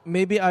触到。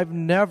 Maybe I've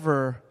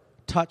never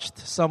touched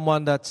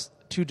someone that's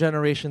 2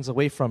 generations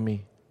away from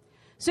me.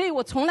 所以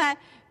我从来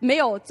没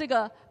有这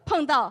个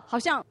碰到，好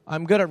像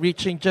I'm good at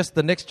reaching just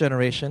the next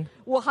generation,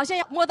 我好像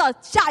要摸到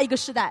下一个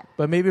世代，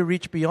 but maybe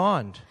reach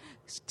beyond.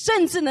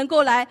 甚至能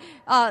够来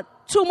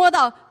触摸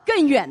到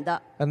更远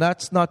的。 And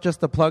that's not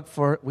just a plug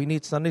for we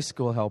need Sunday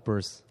school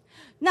helpers.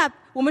 那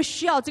我们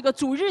需要这个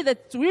主日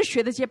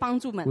学的这些帮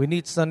助们， We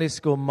need Sunday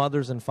school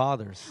mothers and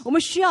fathers. 我们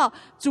需要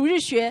主日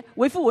学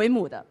为父为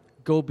母的，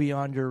 Go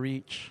beyond your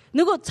reach.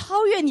 能够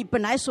超越你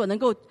本来所能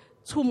够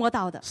触摸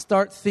到的，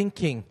 Start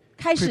thinking.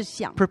 开始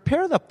想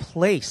Prepare the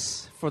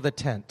place for the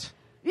tent.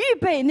 预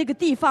备那个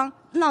地方，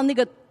让那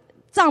个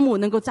帐幕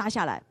能够扎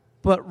下来。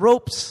 But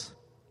ropes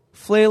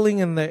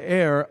flailing in the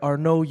air are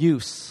no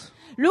use.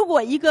 如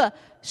果一个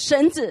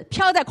绳子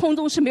飘在空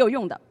中是没有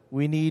用的，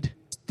 We need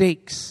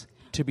stakes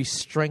to be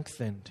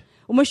strengthened.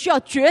 我们需要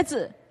橛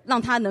子让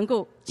它能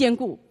够坚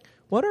固。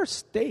 What are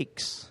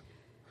stakes?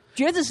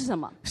 橛子是什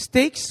么？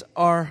 Stakes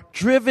are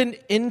driven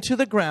into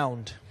the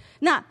ground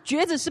那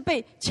橛子是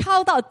被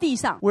敲到地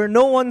上， where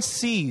no one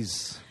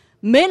sees.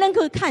 没人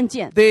可以看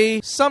见。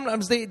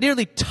 Sometimes they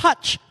nearly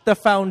touch the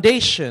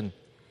foundation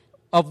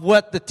of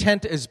what the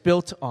tent is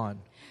built on.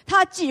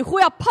 它几乎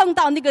要碰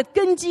到那个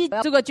根基，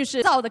这个就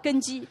是造的根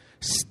基。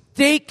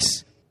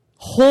 Stakes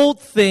hold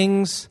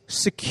things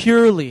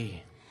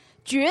securely.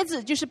 橛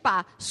子就是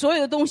把所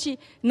有的东西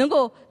能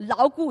够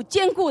牢固、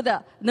坚固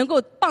的，能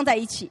够放在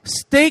一起。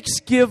 Stakes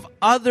give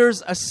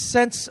others a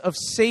sense of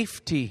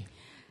safety.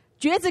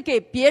 橛子给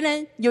别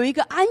人有一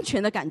个安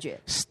全的感觉。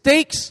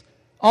 Stakes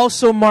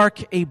also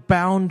mark a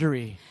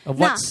boundary of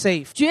那 what's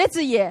safe. 橛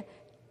子也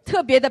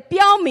特别的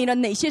标明了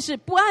哪些是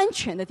不安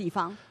全的地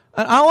方。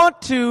 And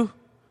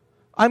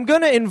I'm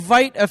going to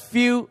invite a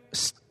few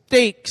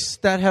stakes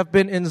that have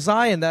been in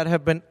Zion that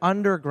have been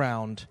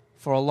underground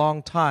for a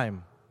long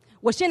time.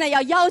 我现在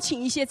要邀请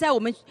一些在我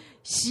们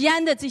西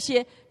安的这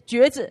些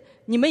橛子，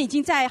你们已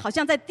经好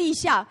像在地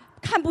下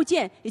看不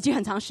见，已经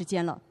很长时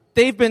间了。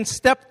 They've been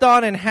stepped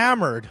on and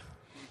hammered,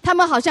 他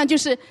们好像就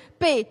是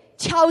被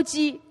敲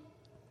击，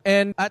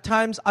 and at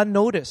times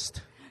unnoticed.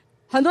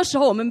 很多时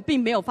候我们并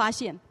没有发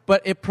现，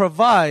 But it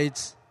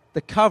provides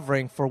the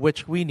covering for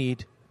which we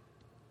need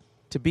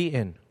to be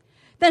in.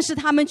 但是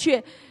他们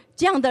却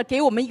这样的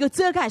给我们一个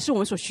遮盖，是我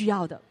们所需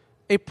要的。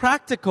 A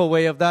practical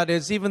way of that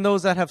is even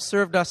those that have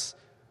served us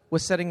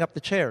with setting up the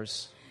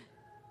chairs.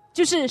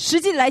 就是实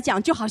际来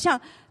讲，就好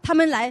像他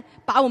们来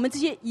把我们这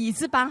些椅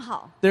子搬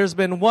好。 There's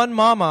been one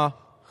mama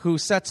who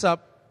sets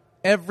up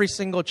every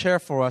single chair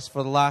for us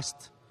for the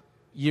last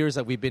years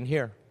that we've been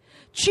here.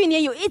 去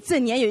年有一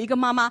整年，有一个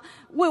妈妈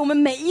为我们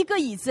每一个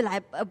椅子来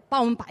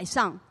帮我们摆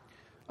上，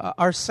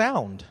 Our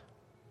sound,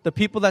 the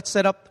people that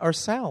set up our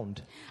sound.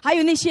 还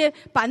有那些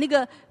把那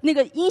个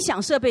音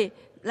响设备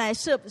来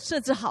设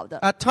置好的。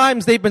 At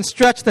times they've been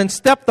stretched and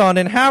stepped on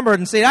and hammered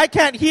and say, I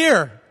can't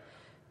hear.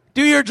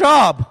 Do your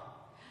job.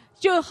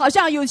 就好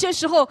像有些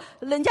时候，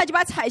人家就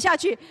把它踩下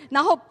去，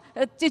然后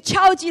就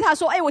敲击他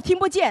说：“哎，我听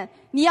不见，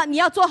你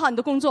要做好你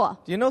的工作。”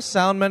 Do you know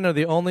sound men are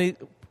the only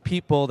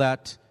people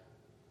that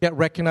get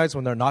recognized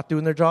when they're not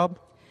doing their job?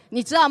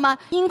 你知道吗？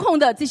音控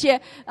的这些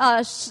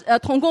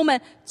同工们，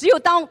只有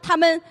当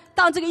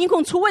这个音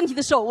控出问题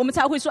的时候，我们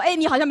才会说，哎，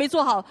你好像没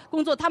做好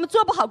工作。他们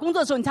做不好工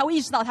作的时候，你才会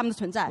意识到他们的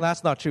存在。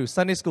That's not true.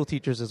 Sunday school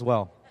teachers as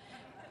well.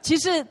 其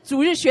实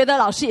主日学的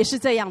老师也是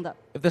这样的。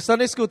If the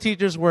Sunday school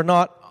teachers were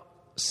not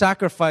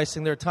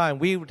sacrificing their time,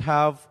 we would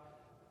have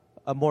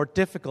a more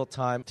difficult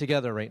time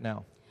together right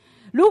now.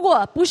 如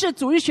果不是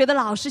主日学的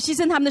老师牺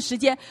牲他们的时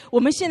间，我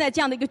们现在这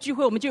样的一个聚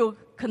会，我们就有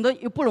很多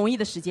有不容易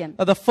的时间。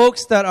The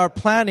folks that are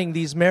planning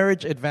these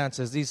marriage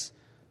advances, these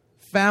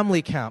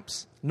family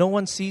camps, no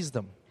one sees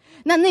them.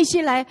 那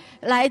些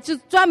来就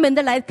专门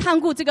的来看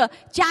顾这个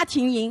家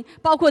庭营，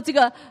包括这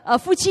个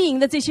夫妻营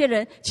的这些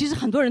人，其实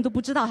很多人都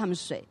不知道他们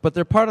是谁。But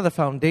they're part of the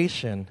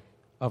foundation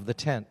of the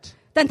tent.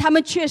 但他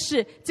们却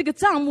是这个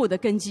帐幕的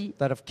根基，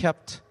 That have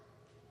kept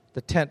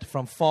the tent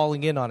from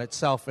falling in on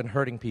itself and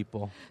hurting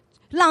people.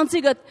 让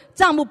这个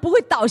帐幕不会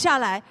倒下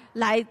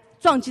来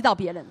撞击到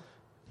别人。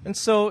 And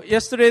so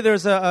yesterday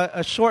there's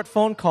a short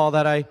phone call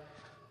that I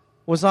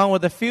was on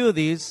with a few of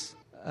these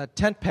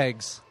tent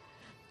pegs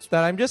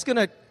that I'm just going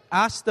to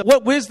ask them,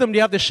 what wisdom do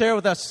you have to share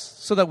with us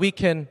so that we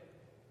can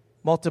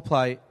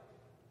multiply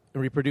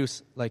and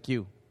reproduce like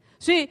you?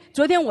 所以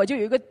昨天我就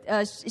有一个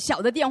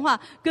小的电话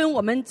跟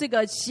我们这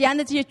个西安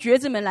的这些瘸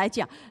子们来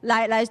讲，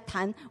来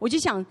谈，我就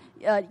想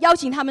邀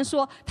请他们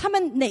说，他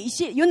们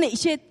有哪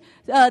些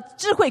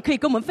智慧可以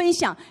跟我们分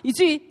享，以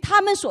至于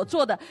他们所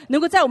做的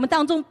能够在我们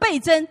当中倍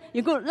增，也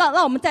够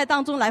让我们在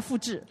当中来复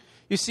制。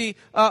You see,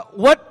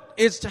 what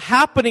is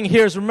happening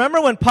here is,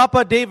 remember when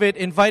Papa David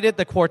invited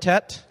the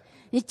quartet?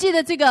 你记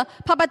得这个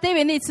Papa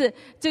David 那次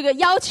这个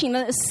邀请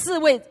了4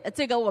位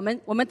这个我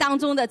们当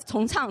中的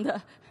重唱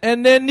的。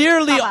And then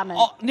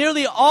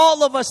nearly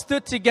all of us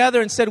stood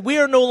together and said, we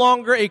are no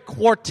longer a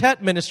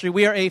quartet ministry,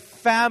 we are a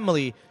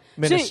family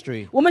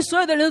ministry. 我们所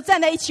有的人都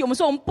站在一起，我们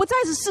说我们不再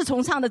是4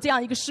重唱的这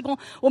样一个事工，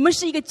我们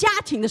是一个家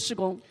庭的事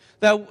工。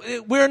That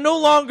we're no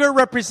longer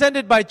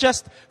represented by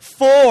just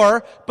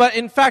 4, but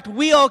in fact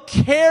we all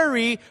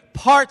carry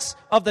parts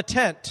of the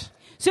tent.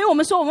 所以我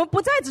们说我们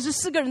不再只是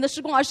4个人的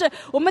事工，而是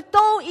我们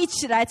都一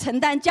起来承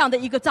担这样的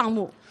一个账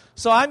目。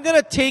So I'm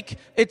going to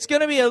it's going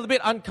to be a little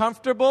bit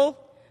uncomfortable.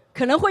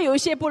 可能会有一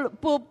些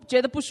不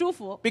觉得不舒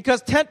服。 Because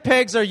tent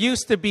pegs are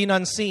used to being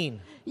unseen.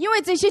 因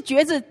为这些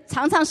橛子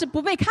常常是不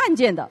被看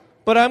见的。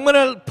 But I'm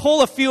going to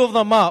pull a few of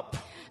them up.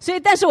 所以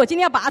但是我今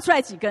天要拔出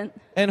来几根。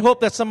 And hope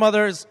that some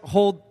others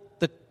hold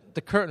the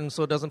curtain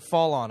so it doesn't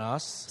fall on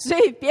us. 所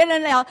以别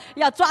人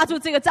要抓住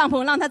这个帐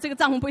篷，让他这个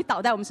帐篷不会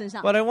倒在我们身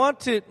上。 But I want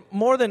to,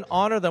 more than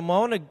honor them,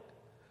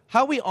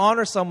 how we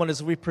honor someone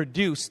is we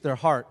produce their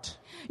heart.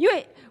 因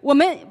为我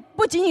们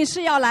不仅仅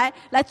是要来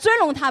尊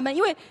荣他们，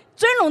因为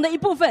尊荣的一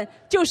部分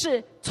就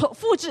是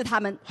复制他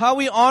们。 How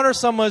we honor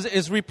someone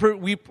is we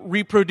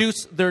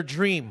reproduce their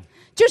dream.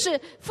 就是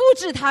复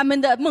制他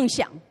们的梦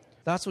想。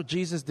 That's what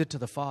Jesus did to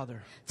the Father.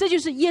 这就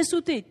是耶稣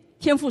对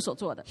天父所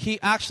做的。 He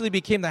actually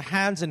became the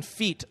hands and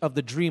feet of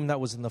the dream that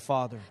was in the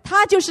Father.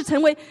 他就是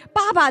成为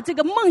爸爸这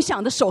个梦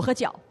想的手和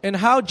脚。 And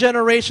how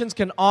generations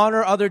can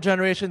honor other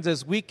generations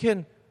is we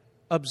can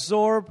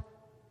absorb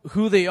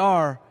who they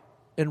are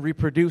and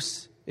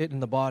reproduce it in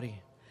the body.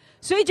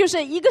 所以就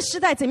是一个时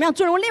代怎么样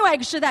尊荣另外一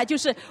个时代，就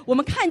是我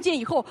们看见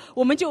以后，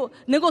我们就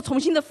能够重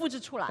新的复制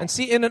出来。 And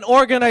see, in an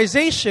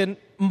organization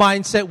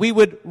mindset, we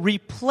would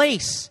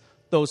replace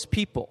those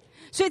people.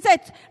 所以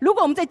如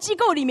果我们在机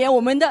构里面，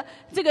我们的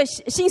这个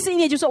心思意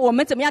念就是我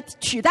们怎么样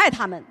取代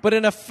他们。 But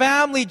in a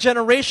family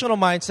generational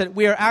mindset,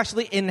 we are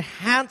actually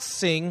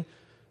enhancing,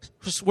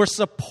 we're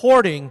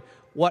supporting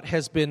what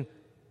has been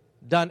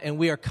done, and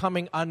we are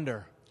coming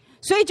under.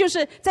 所以就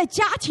是在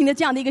家庭的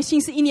这样的一个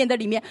心思意念的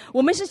里面，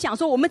我们是想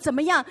说我们怎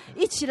么样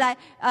一起来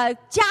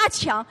加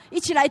强，一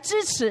起来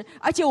支持，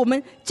而且我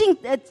们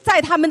在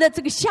他们的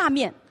这个下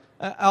面。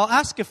 I'll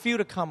ask a few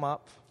to come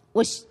up.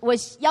 我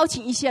邀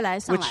请一些来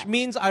上来 Which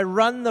means I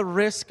run the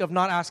risk of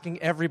not asking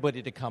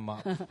everybody to come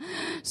up.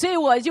 所以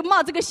我就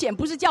冒这个险，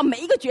不是叫每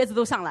一个橛子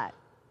都上来。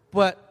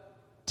 But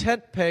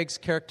tent pegs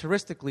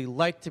characteristically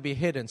like to be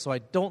hidden, so I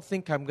don't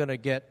think I'm going to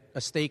get a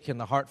stake in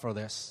the heart for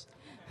this.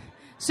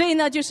 所以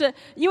呢，就是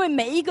因为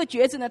每一个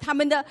橛子呢，他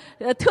们的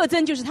特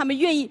征就是他们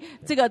愿意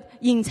这个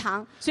隐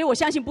藏，所以我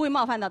相信不会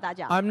冒犯到大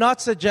家。 I'm not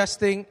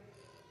suggesting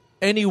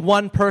any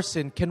one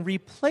person can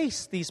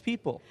replace these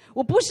people.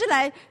 我不是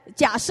来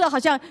假设好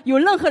像有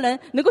任何人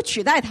能够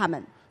取代他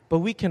们。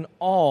 But we can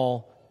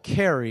all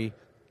carry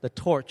the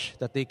torch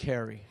that they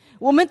carry.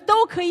 我们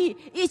都可以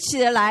一起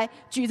的来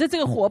举着这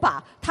个火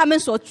把，他们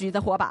所举的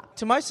火把。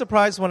 To my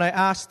surprise, when I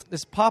asked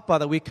this Papa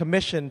that we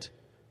commissioned,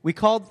 we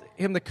called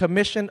him the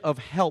Commission of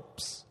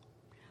Helps.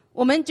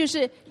 我们就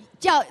是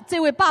叫这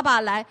位爸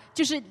爸来，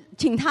就是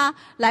请他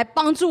来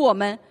帮助我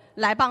们，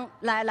来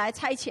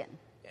差遣。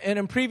 And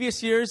in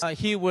previous years,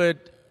 he would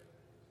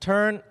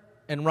turn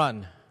and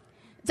run.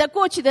 在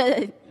过去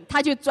的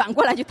他就转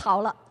过来就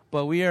逃了。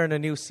 But we are in a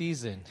new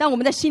season 但我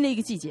们在新的一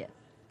个季节，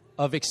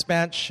 of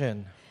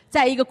expansion,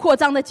 在一个扩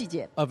张的季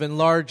节， of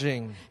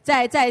enlarging.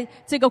 在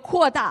这个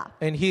扩大，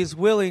 And he's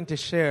willing to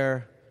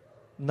share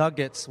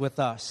nuggets with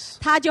us.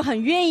 他就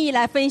很愿意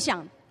来分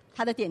享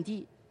他的点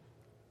滴。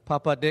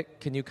 Papa Dick,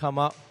 can you come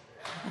up?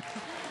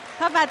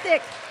 Papa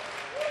Dick，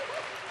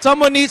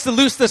 Someone needs to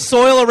loose the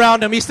soil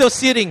around him. He's still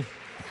sitting.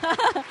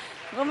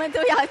 我们都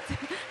要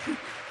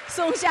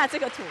松下这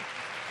个土。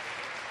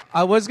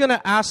 I was going to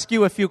ask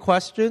you a few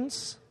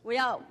questions, 我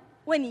要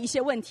问你一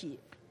些问题，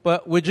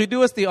 but would you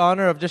do us the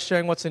honor of just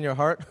sharing what's in your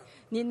heart?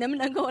 你能不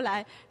能够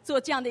来做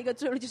这样的一个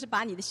最后，就是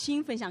把你的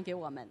心分享给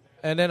我们？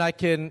 And then I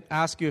can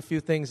ask you a few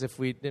things if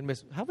we didn't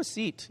miss. Have a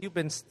seat. You've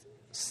been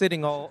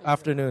sitting all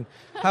afternoon.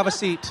 Have a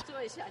seat.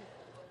 坐一下。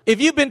 If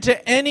you've been to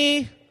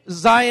any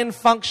Zion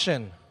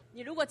function,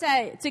 你如果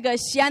在这个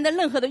西安的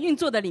任何的运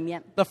作的里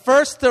面， the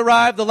first to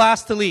arrive, the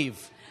last to leave.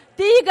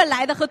 第一个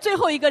来的和最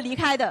后一个离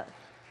开的，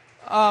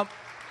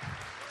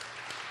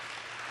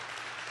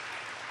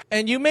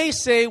 And you may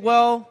say,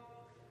 well,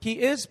 he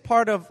is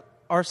part of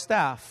our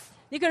staff.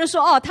 你可能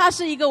说哦，他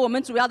是一个我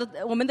们主要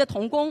的我们的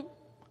同工，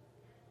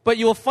 But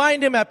you'll find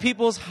him at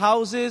people's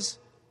houses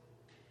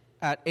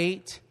at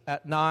 8,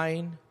 at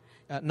 9,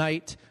 at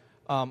night,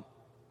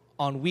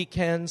 on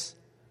weekends.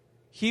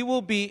 He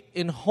will be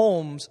in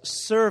homes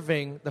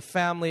serving the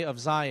family of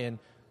Zion,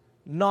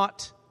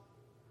 not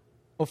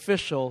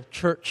official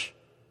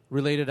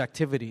church-related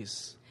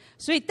activities.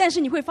 所以但是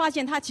你会发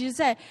现，他其实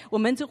在我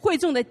们这会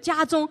众的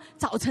家中，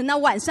早晨啊、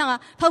晚上啊，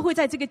他会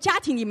在这个家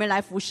庭里面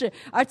来服侍，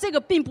而这个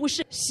并不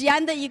是西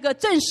安的一个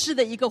正式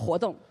的一个活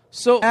动。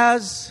 So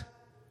as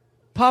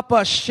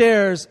Papa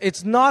shares,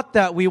 it's not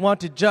that we want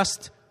to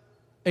just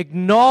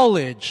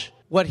acknowledge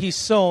what he's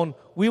sown.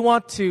 We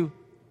want to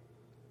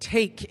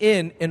take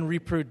in and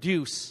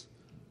reproduce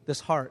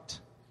this heart.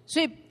 所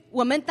以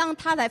我们当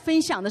他来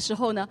分享的时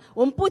候呢，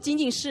我们不仅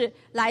仅是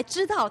来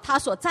知道他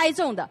所栽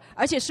种的，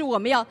而且是我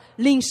们要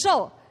领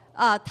受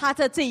他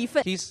的这一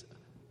份。 He's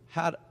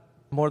had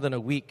more than a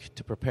week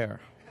to prepare.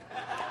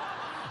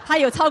 他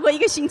有超过1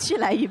个星期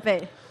来预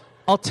备。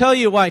 I'll tell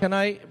you why. Can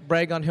I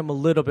brag on him a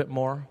little bit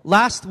more?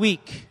 Last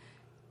week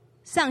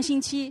上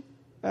星期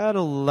at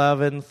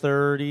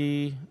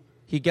 11:30,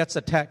 he gets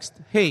a text.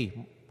 Hey,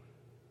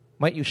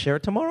 might you share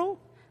tomorrow?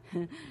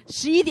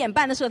 11点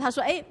半的时候，他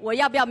说：“哎，我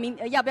要不要明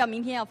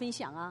天要分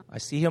享啊？” I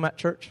see him at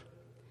church.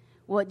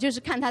 我就是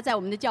看他在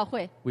我们的教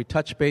会， We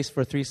touch base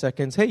for 3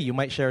 seconds. Hey, you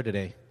might share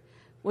today.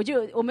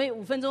 我们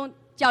5分钟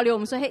交流，我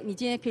们说：“嘿，你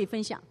今天可以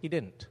分享。 He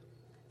didn't. ”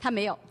他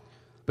没有，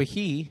 But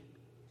he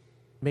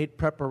made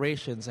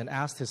preparations and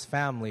asked his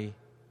family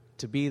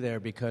to be there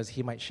because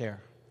he might share.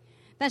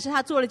 但是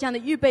他做了这样的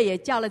预备，也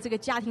叫了这个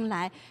家庭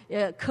来，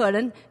可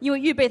能因为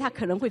预备他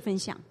可能会分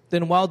享。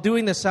 Then while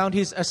doing the sound,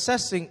 he's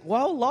assessing,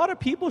 well, a lot of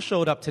people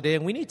showed up today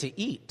and we need to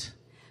eat.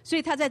 所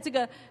以他在这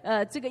个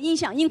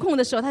音控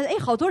的时候，他说：“哎，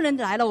好多人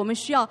来了，我们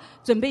需要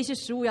准备一些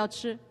食物要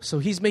吃。” So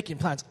he's making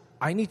plans.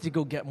 I need to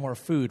go get more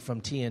food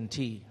from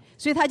TNT.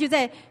 所以他就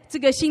在这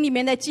个心里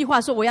面在计划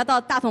说：“我要到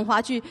大统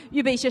华去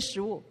预备一些食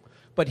物。”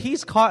 But he's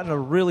caught in a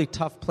really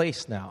tough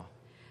place now.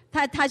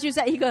 他就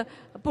在一个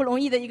不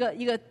容易的一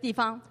个地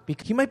方，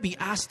 He might be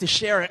asked to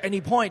share at any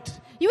point.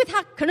 因为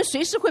他可能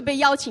随时会被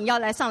邀请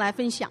要上来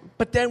分享，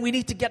 But then we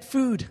need to get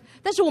food.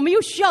 但是我们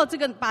又需要这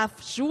个把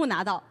食物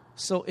拿到。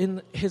 So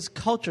in his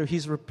culture,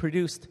 he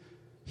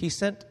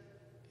sent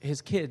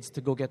his kids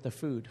to go get the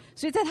food.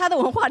 所以在他的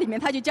文化里面，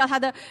他就叫他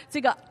的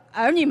这个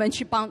儿女们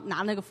去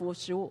拿那个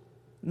食物。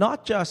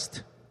 Not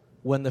just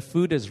when the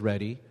food is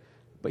ready,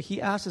 but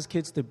he asks his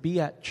kids to be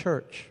at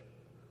church.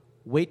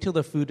 Wait till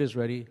the food is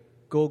ready,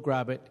 go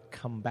grab it,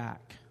 come back.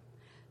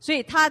 所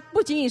以他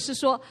不仅仅是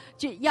说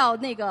就要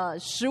那个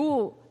食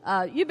物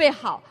预备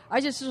好，而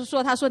且是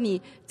说他说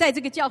你在这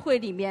个教会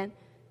里面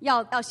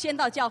要先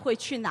到教会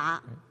去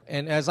拿。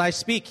 And as I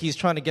speak, he's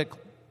trying to get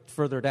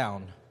further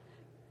down.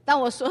 当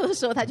我说的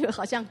时候，他就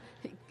好像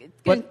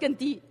更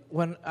低。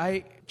 When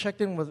I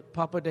checked in with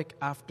Papa Dick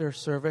after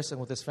service and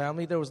with his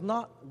family, there was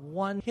not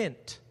one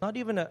hint, not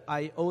even an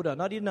iota,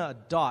 not even a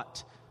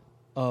dot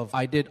of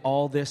I did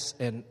all this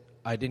and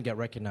I didn't get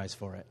recognized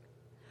for it.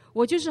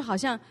 我就是好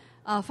像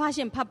发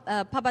现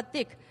Papa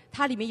Dick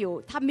他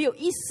没有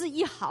一丝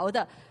一毫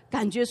的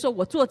感觉，说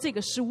我做这个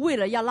是为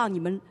了要让你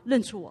们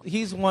认出我。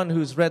 He's one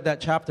who's read that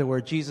chapter where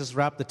Jesus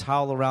wrapped the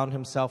towel around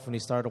himself when he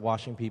started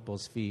washing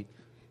people's feet.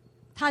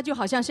 他就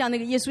好像那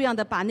个耶稣一样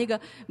的，把那个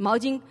毛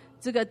巾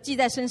这个系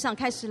在身上，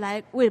开始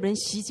来为人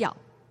洗脚。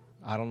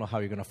 I don't know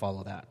how you're going to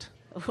follow that.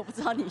 我不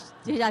知道你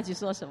接下去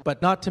说什么。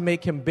 But not to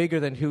make him bigger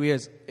than who he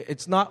is.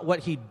 It's not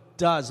what he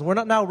does. We're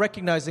not now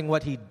recognizing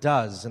what he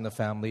does in the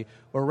family.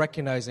 We're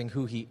recognizing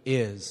who he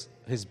is,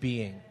 his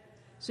being.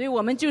 所以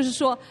我们就是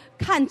说，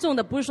看重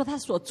的不是说他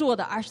所做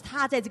的，而是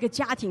他在这个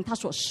家庭他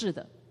所示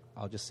的。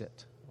 I'll just sit.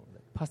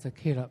 Pastor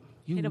Caleb,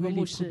 you Caleb really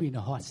牧师。 put me in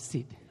a hot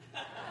seat.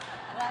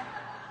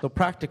 So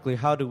practically,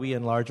 how do we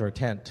enlarge our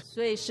tent?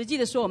 所以实际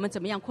的说，我们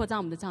怎么样扩张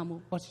我们的帐幕？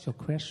 What's your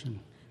question?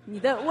 你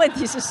的问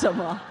题是什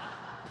么？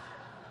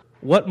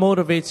 What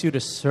motivates you to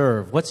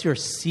serve? What's your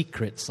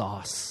secret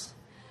sauce?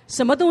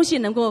 什么东西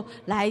能够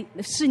来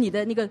是你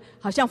的那个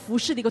好像服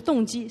侍的一个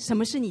动机？什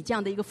么是你这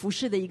样的一个服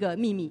侍的一个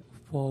秘密？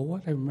 For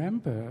what I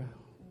remember,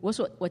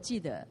 我记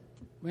得，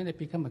 when I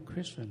became a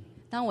Christian,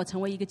 当我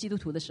成为一个基督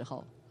徒的时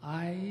候，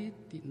 I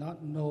did not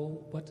know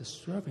what the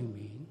serving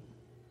mean,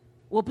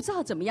 我不知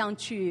道怎么样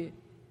去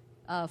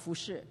服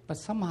侍， but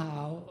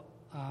somehow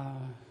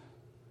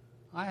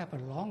I have a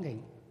longing.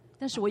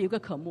 但是我有个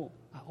渴慕。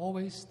 I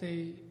always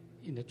stay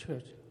in the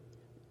church,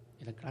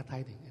 in the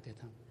Glatiding at that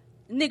time.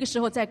 那个时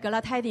候在格拉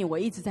泰定，我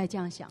一直在这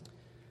样想，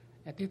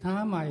 At that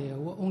time, I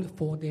work only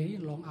 4 days,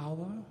 long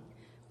hour.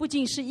 不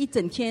仅是一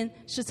整天，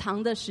是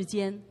长的时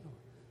间，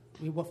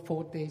 We work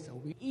 4 days a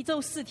week. 一周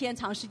4天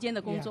长时间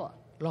的工作。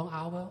 Long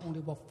hour,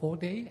 only work 4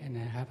 days, and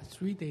I have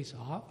 3 days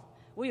off.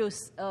 我有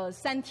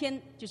3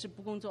天就是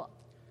不工作。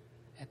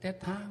 At that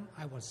time,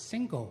 I was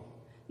single.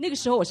 那个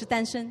时候我是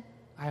单身。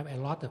 I have a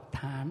lot of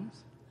times.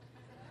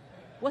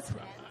 What's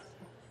that？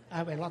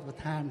 I have a lot of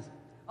times,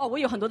 哦，我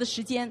有很多的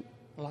时间，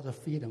 a lot of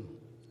freedom.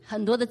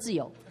 很多的自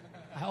由。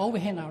 I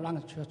always hang around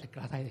the church at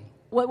Glatiding.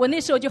 我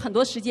那时候就很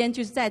多时间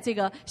就是在这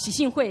个喜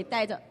信会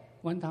待着。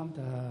 One time,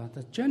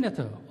 the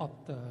janitor of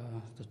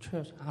the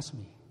church asked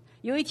me,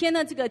 有一天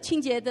呢，这个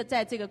清洁的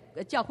在这个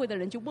教会的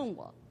人就问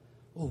我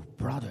 "Oh,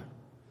 brother,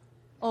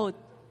 哦，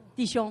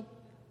弟兄，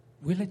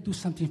 will I do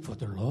something for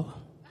the Lord?"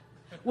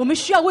 我们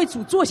需要为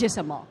主做些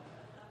什么？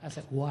 I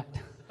said, "What?"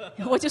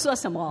 我就说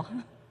什么？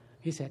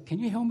 He said, "Can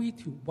you help me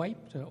to wipe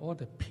all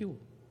the pew?"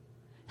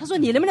 他说：“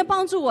你能不能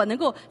帮助我能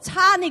够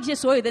擦那些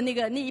所有的那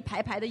一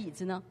排排的椅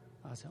子呢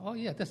I said, "Oh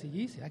yeah, that's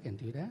easy. I can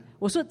do that." ？”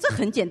我说：“这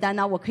很简单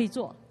呐、我可以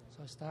做。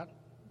 So I start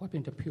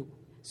wiping the pew. ”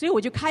所以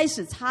我就开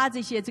始擦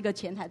这些这个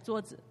前台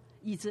桌子、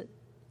椅子。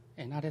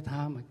 Another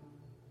time,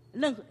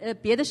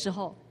 别的时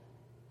候，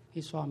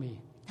 he saw me.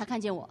 他看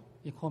见我，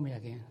 He called me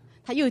again.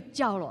 他又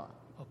叫了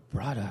我 "Oh,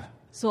 brother,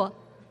 说：“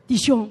弟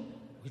兄，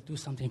 we do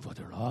something for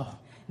the Lord."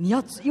 你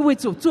要为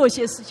主做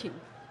些事情。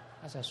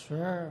 I said,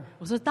 "Sure." ”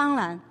我说：“当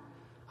然。”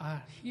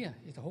 Here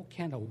is a whole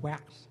can of wax.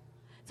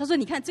 他说：“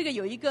你看这个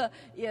有一个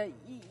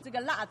这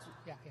个蜡烛，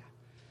 Yeah, yeah.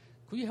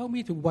 Could you help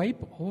me to wipe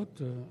all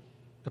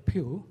the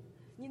pew?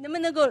 你能不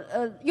能够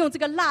用这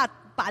个蜡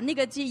把那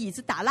个椅子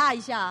打蜡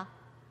一下？”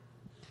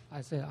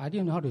 I said, "I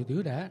didn't know how to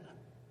do that."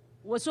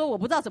 我说：“我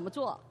不知道怎么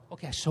做。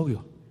 Okay, I show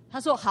you. ”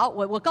他说：“好，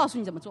我告诉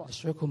你怎么做。 The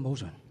circle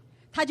motion. ”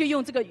他就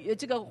用这个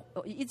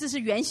一直是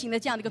圆形的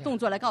这样的一个动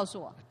作来告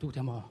诉我。 Do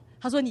them all.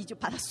 他说：“你就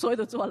把它所有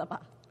都做了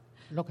吧。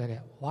 Look at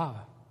it. Wow.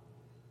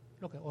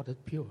 Look at all the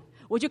pew. ”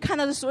我就看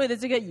到这所有的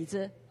这个椅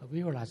子， I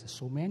realized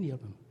so many of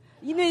them.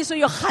 因为那时候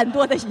有很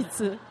多的椅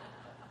子，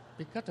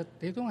 Because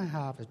they don't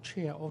have a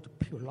chair or the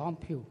pew, long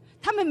pew.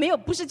 他们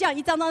不是这样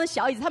一张张的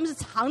小椅子，他们是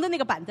长的那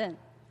个板凳，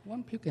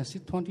 One pew can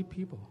sit 20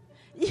 people.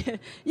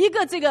 一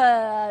个这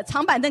个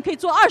长板凳可以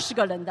坐20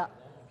个人的。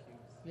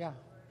 Yeah.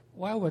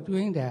 While we're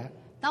doing that,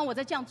 当我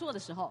在这样做的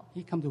时候，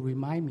 he come to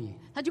remind me.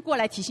 他就过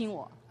来提醒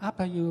我：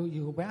 After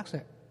you wax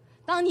it,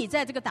 当你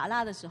在这个打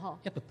蜡的时候，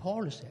 you have to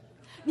polish it.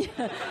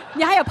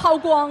 你还要抛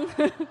光。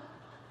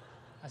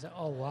 I said,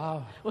 "Oh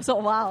wow." 我说：“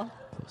哇哦！”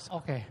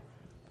 Okay.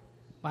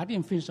 I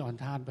didn't finish on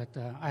time, but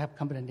I have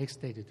come the next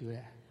day to do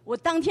that. 我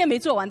当天没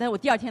做完，但是我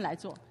第2天来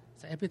做。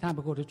 So every time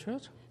I go to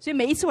church, 所以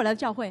每一次我来到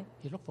教会，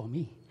 he look for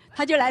me.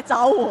 他就来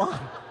找我，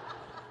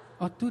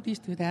 Oh, do this,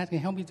 do that. Can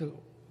help me to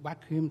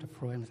vacuum the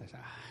floor. And I said,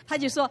 他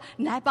就说：“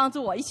你来帮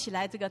助我一起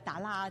来这个打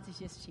蜡啊这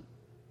些事情。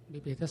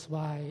 maybe that's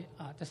why,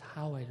 that's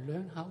how I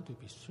learned how to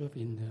be served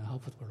in the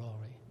house of the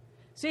Lord. ”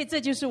所以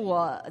这就是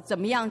我怎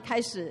么样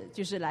开始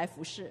就是来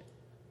服侍。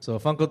 So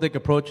if Uncle Dick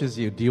approaches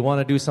you, do you want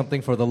to do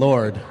something for the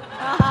Lord?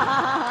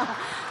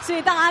 所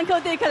以当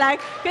Uncle Dick 来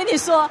跟你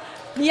说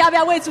你要不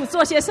要为主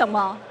做些什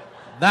么，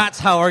 That's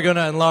how we're going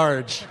to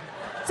enlarge.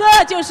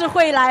 这就是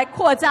会来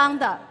扩张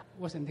的，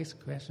 What's the next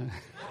question?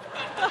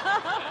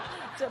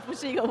 这不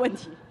是一个问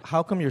题。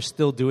 How come you're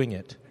still doing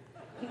it?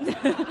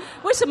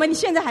 为什么你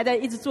现在还在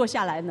一直做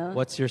下来呢？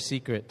 What's your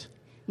secret?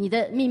 你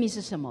的秘密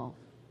是什么？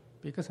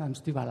 Because I'm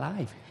still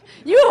alive.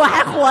 因为我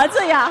还活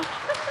着呀。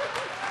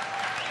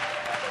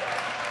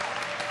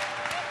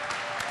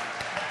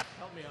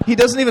 He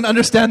doesn't even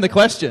understand the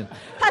question.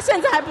 他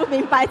现在还不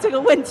明白这个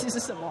问题是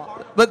什么。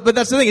 But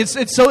that's the thing.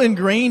 It's so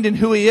ingrained in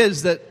who he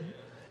is that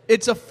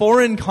it's a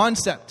foreign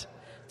concept.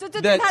 这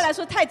对他来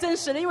说太真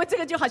实了，因为这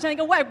个就好像一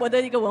个外国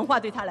的一个文化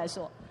对他来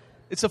说，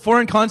 It's a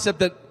foreign concept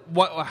that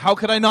how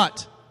could I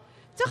not?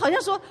 这好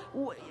像说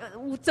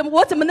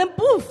我怎么能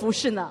不服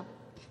侍呢？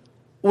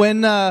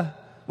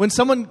 When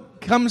someone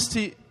comes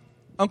to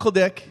Uncle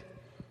Dick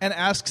and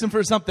asks him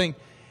for something,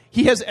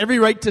 he has every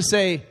right to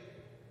say,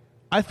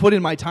 "I've put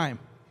in my time."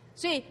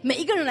 所以每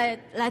一个人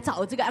来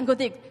找这个 Uncle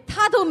Dick，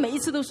 他都每一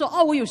次都说：“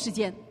哦，我有时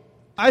间，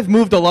 I've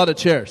moved a lot of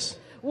chairs.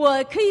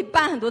 我可以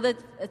搬很多的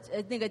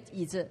那个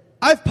椅子，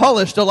 I've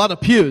polished a lot of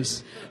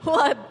pews.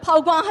 我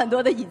抛光很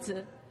多的椅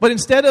子。 But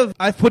instead of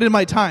I've put in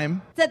my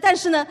time," 但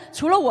是呢，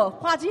除了我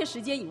花这些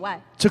时间以外，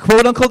 to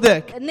quote Uncle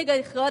Dick, 那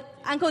个和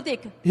Uncle Dick，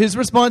 his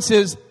response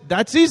is,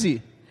 "That's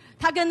easy.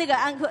 他跟那个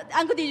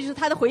Uncle Dick 就是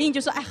他的回应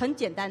就说：“哎，很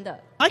简单的，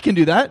 I can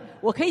do that.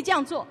 我可以这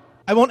样做。”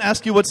 I won't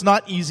ask you what's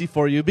not easy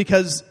for you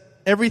because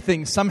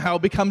everything somehow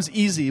becomes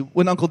easy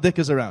when Uncle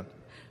Dick is around.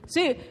 所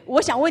以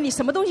我想问你，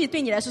什么东西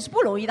对你来说是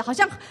不容易的？好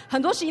像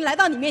很多事情来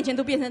到你面前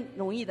都变成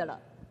容易的了。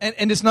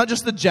 And it's not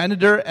just the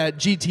janitor at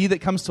GT that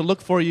comes to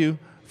look for you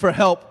for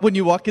help when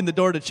you walk in the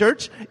door to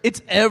church.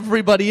 It's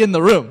everybody in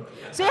the room.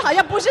 所以好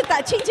像不是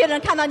清洁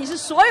人看到你，是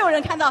所有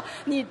人看到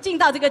你进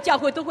到这个教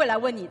会都会来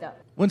问你的。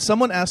 When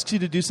someone asks you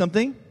to do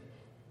something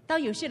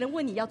当有些人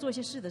问你要做一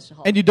些事的时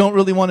候， and you don't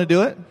really want to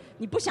do it,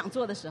 你不想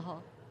做的时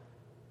候，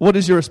 what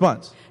is your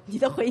response? 你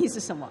的回应是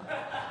什么？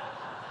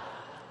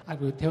 I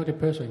will tell the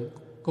person,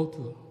 go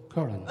to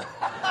Colin.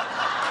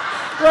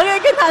 我会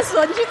跟他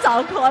说，你去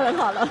找科人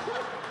好了。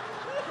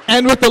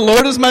 And with the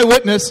Lord as my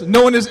witness,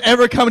 no one has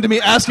ever come to me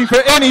asking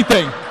for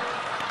anything.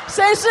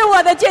 神是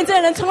我的见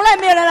证人，从来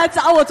没有人来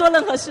找我做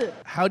任何事。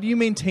 How do you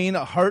maintain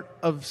a heart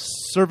of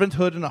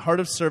servanthood and a heart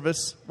of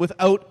service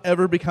without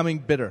ever becoming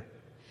bitter?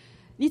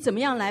 你怎么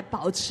样来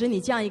保持你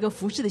这样一个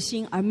服侍的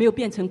心，而没有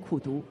变成苦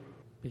毒？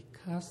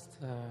 Because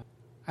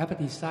I have a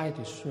desire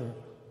to serve.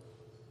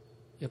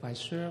 If I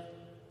serve,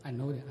 I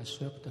know that I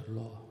serve the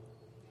Lord.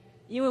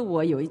 因为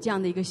我有这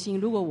样的一个心，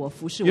如果我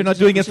服侍， You're 我 not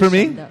就是 doing it 服侍 for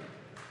me? 神的。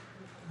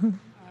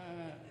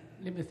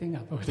 Let me think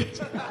about it.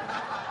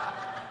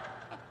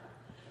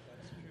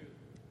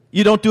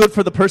 You don't do it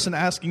for the person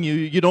asking you.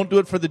 You don't do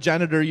it for the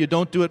janitor. You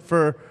don't do it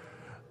for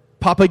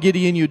Papa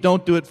Gideon. You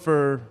don't do it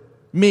for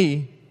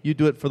me. You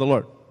do it for the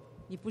Lord.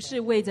 你不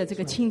是为着这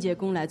个清洁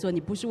工来做，你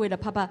不是为了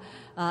爸爸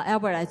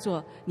Albert 来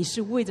做，你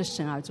是为着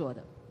神而做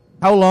的。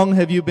 How long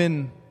have you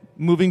been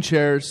moving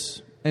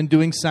chairs and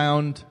doing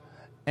sound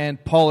and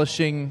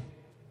polishing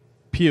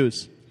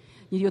pews?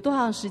 你有多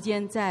长时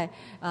间在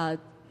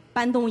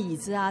搬动椅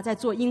子啊，在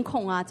做音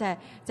控啊，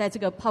在这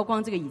个抛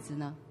光这个椅子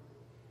呢？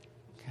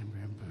 Can't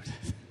remember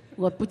it.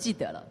 我不记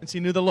得了。 Since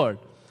you knew the Lord.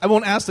 I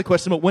won't ask the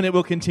question about when it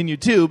will continue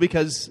to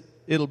because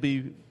it'll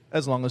be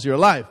as long as you're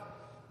alive.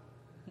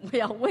 我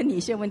要问你一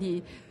些问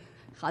题，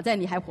好在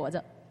你还活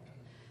着。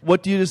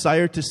 What do you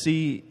desire to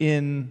see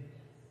in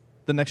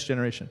the next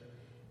generation?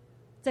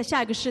 在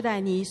下一个世代，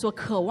你所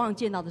渴望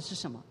见到的是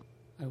什么？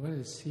 I want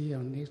to see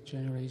our next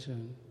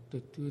generation to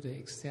do the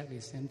exactly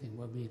same thing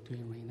what we are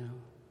doing right now.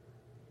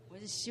 我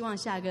是希望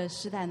下一个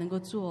世代能够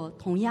做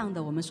同样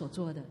的我们所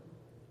做的，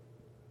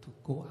 To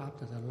go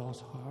after the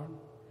lost heart.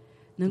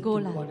 能 To 够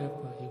do 来，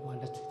 whatever He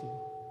wants us to do.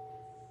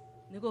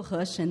 能够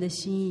合神的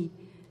心意，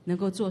能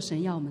够做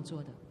神要我们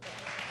做的。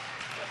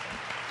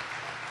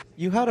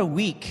 You had a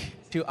week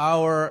to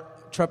our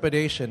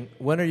trepidation.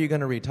 When are you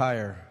going to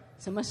retire?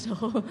 什么时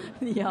候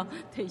你要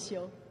退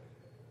休？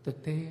 The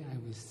day I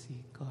will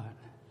see God.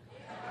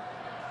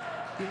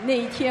 那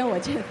一天我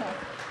见到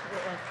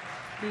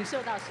我领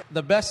受到神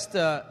The best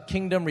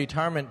kingdom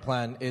retirement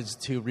plan is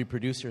to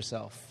reproduce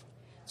yourself.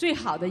 最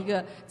好的一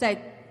个在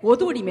国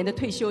度里面的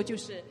退休，就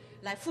是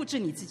来复制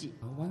你自己。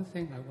 One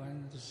thing I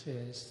want to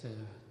say is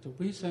the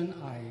reason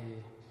I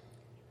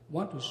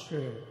want to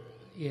serve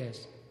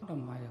is out of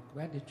my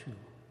gratitude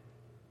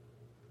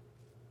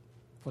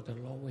for the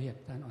Lord we have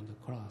done on the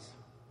cross.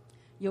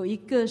 有一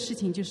个事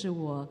情就是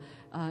我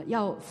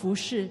要服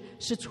侍，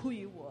是出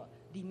于我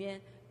里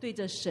面对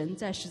着神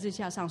在十字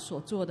架上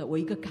所做的，我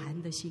一个感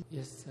恩的心。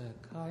 It's a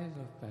kind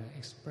of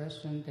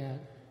expression that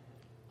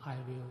I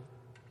will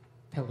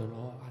tell the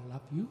Lord I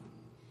love you.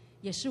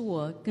 也是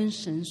我跟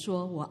神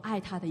说我爱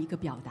他的一个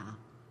表达。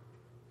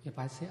 If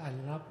I say I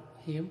love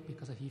Him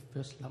because He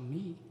first loved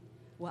me,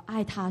 我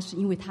爱他是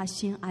因为他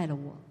先爱了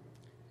我。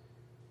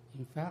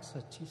 in fact,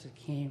 Jesus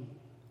came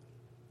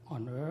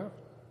on earth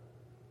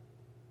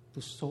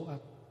to show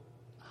us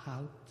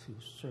how to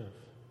serve.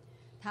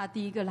 他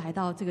第一个来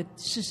到这个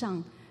世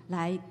上，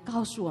来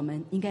告诉我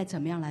们应该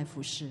怎么样来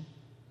服侍。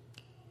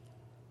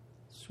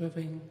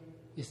 Serving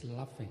is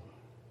loving.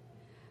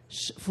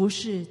 服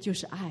侍就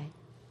是爱，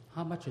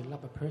 How much you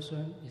love a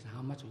person is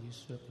how much you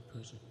serve the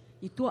person.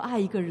 你多爱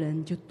一个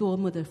人，就多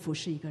么的服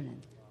侍一个人。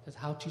 That's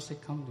how Jesus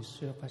come to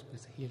serve us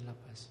because He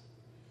loved us.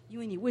 因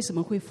为你为什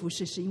么会服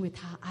侍，是因为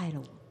他爱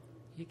了我。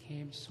 He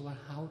came to show us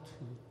how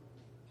to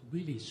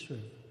really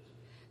serve.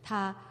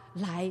 他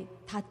来，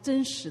他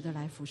真实的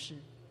来服侍。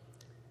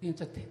 He didn't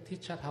just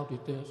teach us how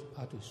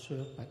to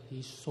serve, but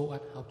He showed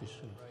us how to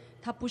serve.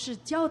 他不是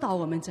教导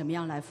我们怎么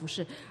样来服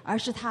侍，而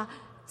是他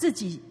自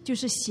己就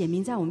是显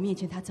明在我们面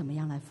前，他怎么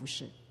样来服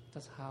侍。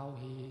 That's how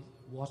He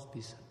washed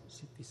His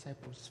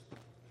disciples' feet.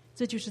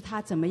 这就是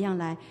他怎么样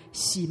来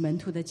洗门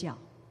徒的脚。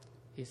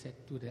 He said,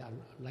 "Do the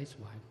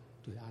likewise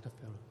to the other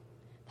fellow."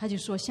 他就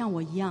说：“像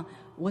我一样，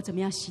我怎么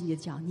样洗你的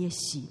脚，你也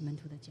洗门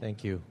徒的脚。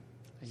 Thank you. ”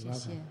谢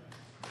谢。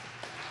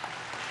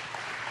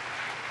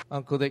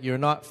 Uncle Dick, you're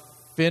not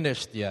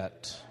finished yet.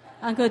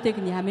 安克迪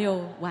克，你还没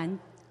有完，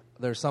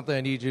 There's something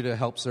I need you to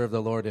help serve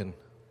the Lord in.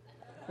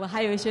 我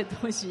还有一些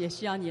东西也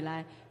需要你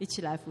来一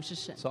起来服侍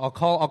神。 So I'll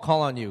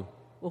call on you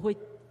我会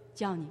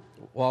叫你，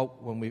 while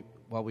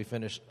we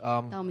finish.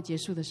 当我们结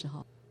束的时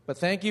候。 But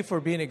thank you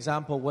for being an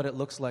example of what it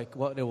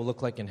will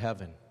look like in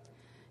heaven.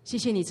 谢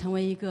谢你成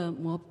为一个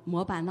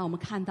模板，让我们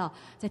看到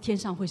在天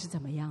上会是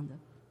怎么样的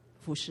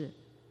服侍。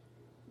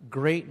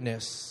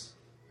 Greatness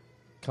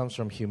comes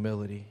from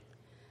humility.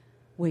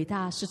 伟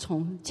大是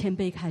从谦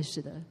卑开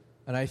始的。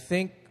 And I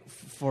think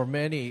for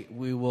many,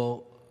 we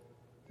will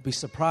be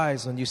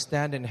surprised when you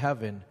stand in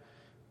heaven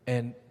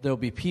and there'll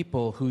be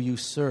people who you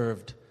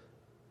served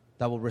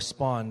that will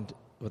respond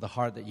with the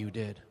heart that you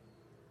did.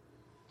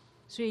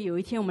 所以有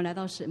一天我们来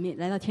到神面，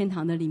来到天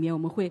堂的里面，我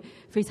们会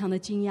非常的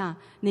惊讶，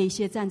那一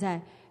些站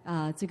在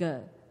这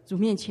个主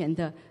面前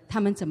的，他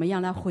们怎么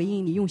样来回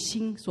应你用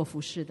心所服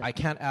侍的。 I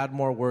can't add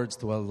more words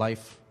to a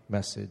life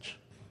message.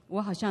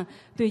 我好像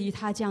对于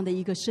他这样的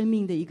一个生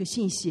命的一个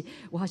信息，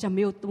我好像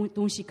没有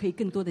东西可以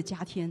更多的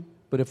加添。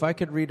 But if I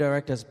could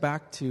redirect us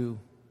back to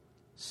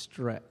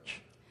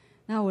stretch,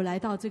 那我来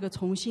到这个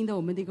重新的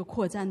我们的一个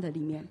扩展的里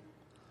面，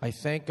 I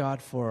thank God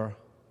for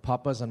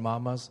papas and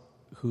mamas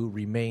who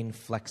remain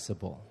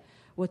flexible.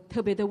 我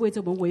特别的为着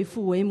我们为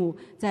父为母，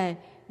在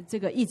这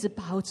个一直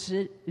保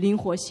持灵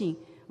活性，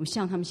我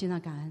向他们献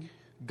上感恩。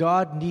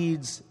 God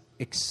needs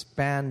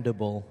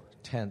expandable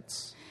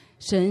tents.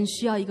 神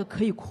需要一个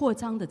可以扩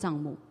张的帐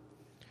幕，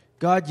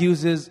 God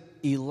uses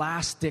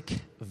elastic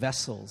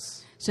vessels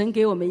神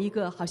给我们一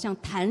个好像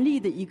弹力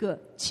的一个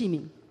器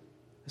皿，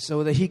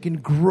 so that He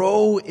can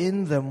grow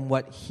in them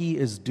what He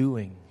is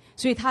doing.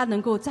 所以他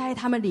能够在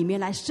他们里面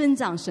来生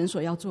长神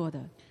所要做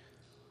的。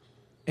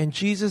 And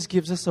Jesus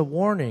gives us a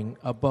warning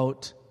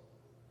about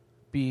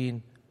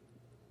being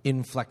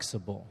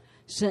inflexible.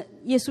 神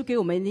耶稣给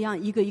我们这样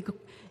一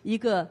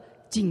个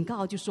警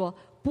告，就说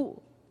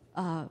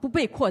不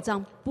被扩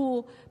张，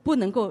不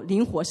能够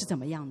灵活是怎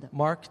么样的？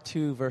 Mark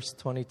 2, verse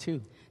 22.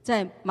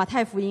 在马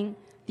太福音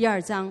第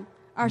2章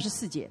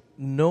24节，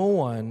 No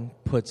one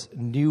puts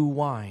new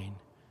wine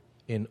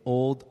in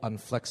old,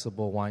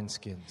 unflexible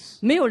wineskins.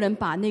 没有人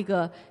把那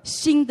个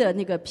新的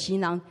那个皮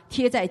囊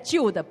贴在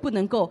旧的不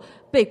能够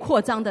被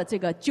扩张的这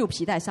个旧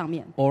皮带上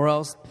面， Or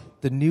else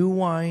the new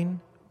wine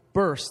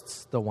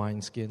bursts the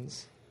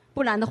wineskins.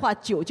 不然的话，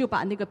酒就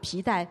把那个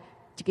皮带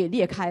就给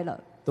裂开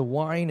了， The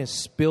wine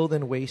is spilled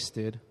and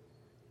wasted.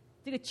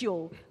 这个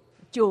酒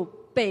就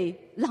被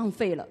浪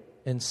费了。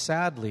 And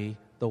sadly,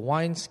 the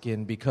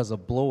wineskin, because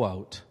of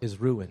blowout, is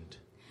ruined.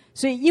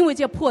 所以因为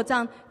这个破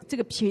张，这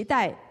个皮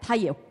带它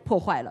也破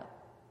坏了。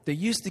 They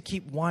used to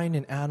keep wine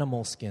in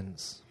animal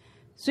skins.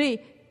 所以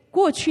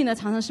过去呢，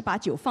常常是把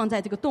酒放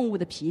在这个动物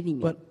的皮里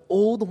面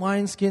But，old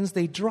wineskins,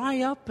 they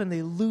dry up and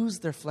they lose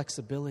their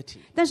flexibility.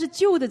 但是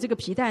旧的这个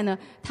皮带呢，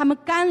它们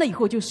干了以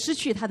后就失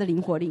去它的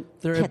灵活力、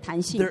弹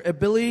性。 Their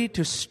ability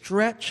to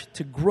stretch,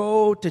 to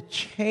grow, to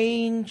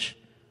change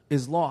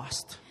is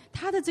lost.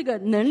 它的这个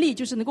能力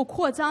就是能够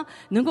扩张、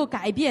能够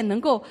改变、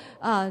能够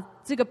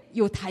这个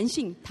有弹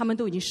性，他们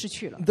都已经失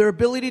去了。 Their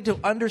ability to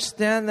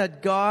understand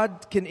that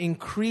God can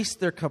increase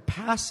their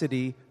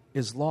capacity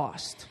is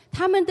lost.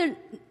 他们的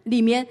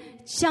里面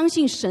相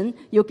信神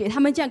有给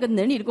他们这样一个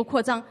能力能够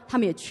扩张，他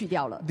们也去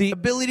掉了。 The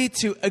ability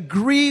to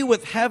agree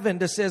with heaven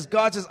that says,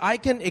 God says, I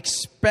can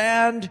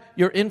expand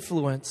your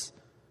influence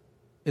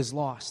is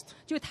lost.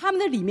 就他们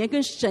的里面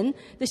跟神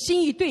的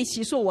心意对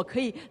齐，说我可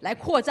以来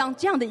扩张，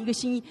这样的一个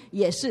心意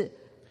也是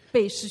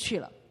被失去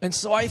了。 And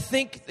so I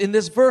think in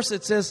this verse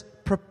it says,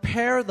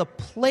 prepare the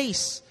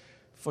place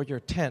for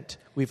your tent.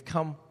 We've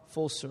come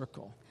full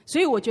circle.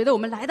 所以我觉得我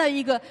们来到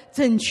一个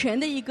整全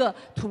的一个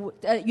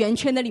圆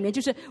圈的里面，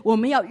就是我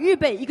们要预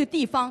备一个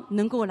地方，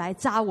能够来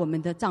扎我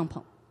们的帐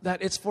篷。 That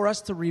it's for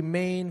us to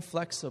remain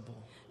flexible.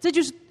 这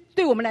就是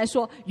对我们来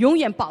说，永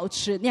远保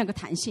持那样个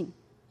弹性。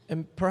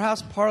 And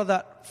perhaps part of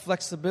that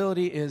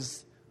flexibility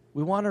is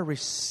we want to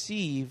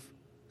receive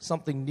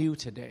something new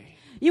today.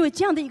 因为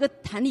这样的一个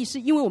弹力，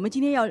是因为我们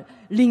今天要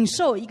领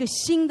受一个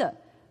新的。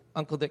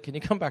 Uncle Dick, can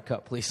you come back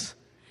up, please?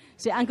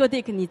 所以 Uncle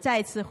Dick， 你再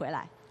一次回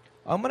来，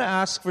 I'm going to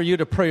ask for you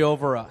to pray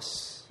over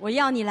us 我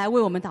要你来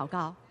为我们祷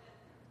告，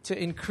 to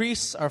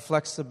increase our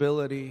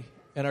flexibility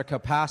and our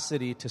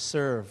capacity to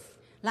serve,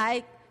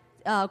 来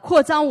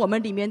扩张我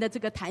们里面的这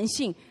个弹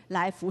性，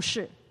来服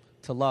侍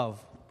to love.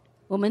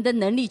 我们的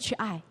能力去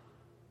爱。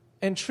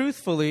 And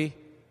truthfully,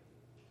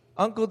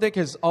 Uncle Dick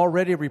has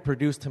already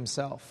reproduced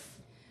himself.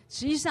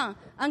 实际上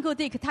 ，Uncle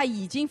Dick 他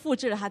已经复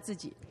制了他自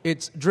己，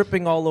 It's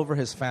dripping all over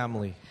his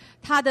family.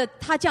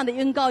 他这样的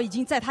恩膏已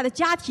经在他的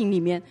家庭里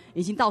面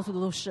已经到处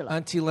都是了。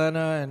 Auntie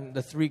Lena and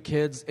the 3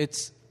 kids,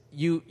 it's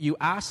you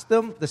ask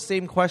them the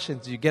same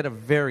questions, you get a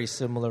very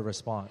similar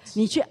response.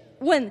 你去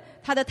问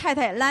他的太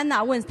太兰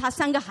娜，问他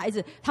3个孩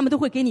子，他们都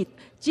会给你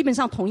基本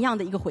上同样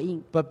的一个回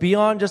应。 But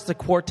beyond just the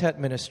quartet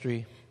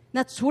ministry,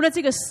 那除了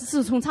这个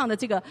四重唱的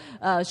这个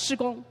施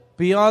工，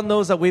 beyond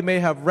those that we may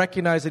have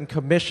recognized and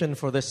commissioned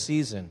for this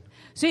season,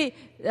 所以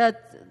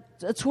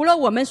除了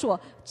我们所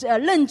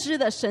认知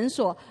的神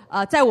所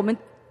在我们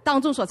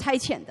当中所差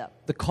遣的，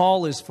 the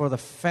call is for the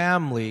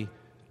family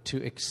to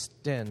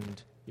extend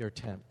your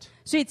tent.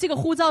 所以这个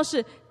呼召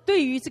是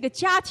对于这个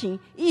家庭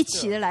一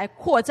起的来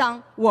扩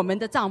张我们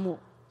的帐幕。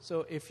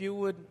 So if you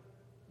would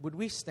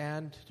we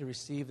stand to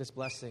receive this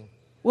blessing?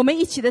 我们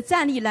一起的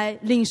站立来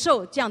领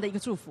受这样的一个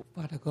祝福。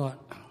 Father God,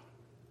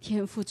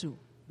 天父主，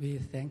 we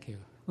thank you.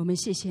 我们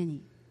谢谢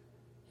你，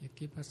 You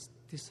give us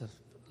this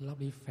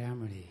lovely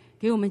family.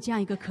 给我们这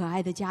样一个可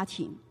爱的家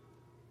庭。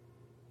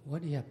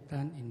 What you have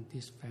done in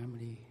this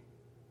family,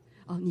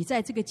 哦，你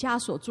在这个家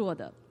所做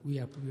的， we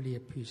are really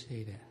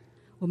appreciate it.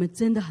 我们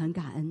真的很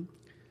感恩，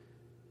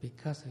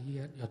 Because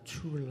your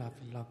true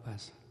love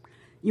us.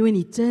 因为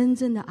你真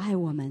正的爱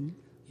我们，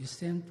 You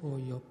sent for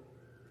your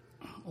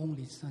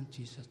only Son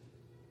Jesus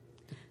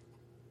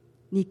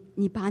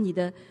你把你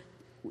的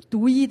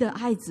独一的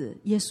爱子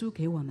耶稣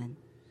给我们，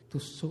 to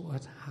show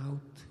us how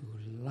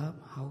to love,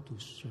 how to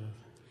serve.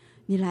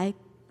 你来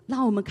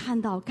让我们看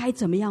到该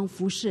怎么样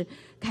服侍，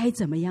该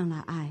怎么样来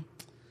爱。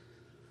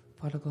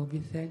 Father God,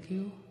 we thank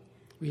you.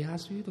 We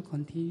ask you to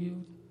continue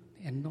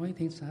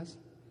anointing us.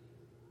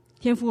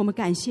 天父，我们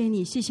感谢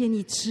你，谢谢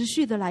你持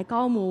续的来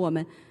高摩我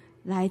们，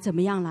来怎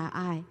么样来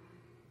爱。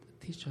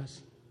 Teach us,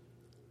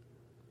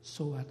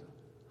 show us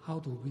how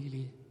to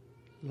really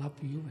love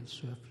you and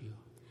serve you.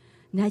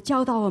 你来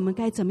教导我们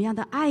该怎么样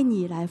的爱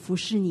你，来服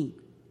侍你，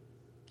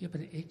 Give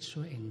us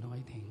extra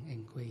anointing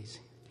and grace.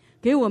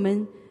 给我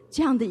们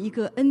这样的一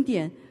个恩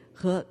典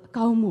和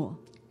高摩，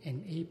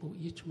 Enable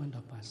each one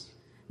of us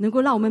能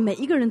够让我们每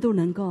一个人都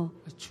能够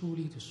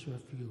truly to serve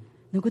you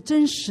能够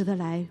真实的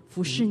来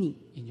服侍你，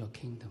 in your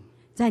kingdom.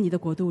 在你的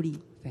国度里。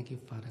 Thank you,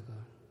 Father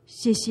God.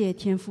 谢谢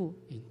天父，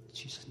 In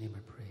Jesus' name I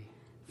pray.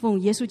 奉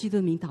耶稣基督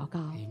的名祷告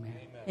Amen.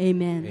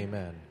 ，Amen。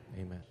 Amen.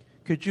 Amen.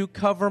 Could you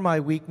cover my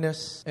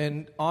weakness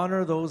and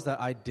honor those that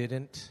I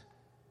didn't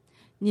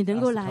你能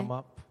ask 够 to 来 come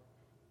up?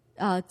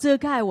 遮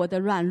盖我的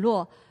软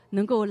弱，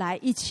能够来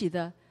一起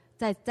的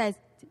在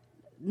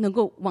能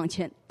够往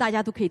前，大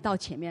家都可以到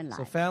前面来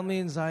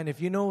So,。family in Zion,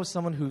 if you know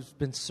someone who's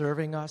been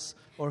serving us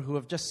or who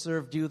have just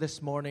served you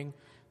this morning,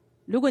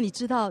 如果你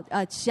知道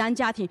齐安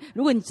家庭，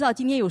如果你知道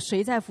今天有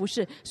谁在服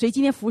侍，谁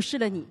今天服侍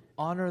了你，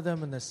 honor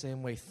them in the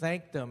same way.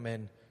 Thank them,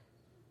 and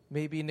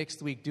maybe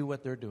next week do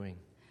what they're doing.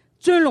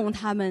 尊荣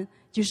他们，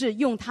就是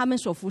用他们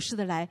所服侍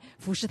的来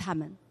服侍他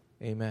们。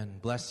 Amen.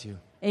 Bless you.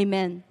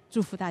 Amen，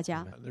祝福大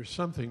家。 There's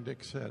something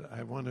Dick said.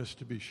 I want us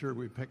to be sure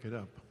we pick it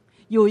up.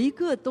 有一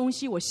个东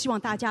西，我希望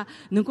大家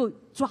能够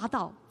抓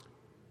到。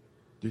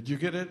 Did you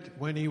get it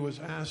when he was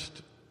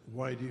asked,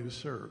 why do you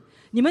serve?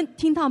 你们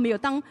听到没有？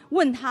当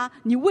问他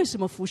你为什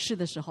么服侍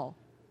的时候，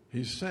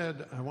 He said,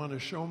 I want to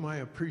show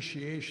my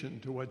appreciation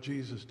to what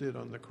Jesus did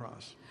on the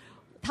cross.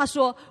 他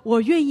说：“我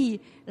愿意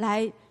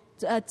来，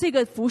这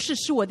个服侍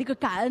是我的一个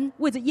感恩，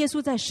为着耶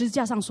稣在十字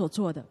架上所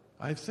做的。”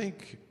 I think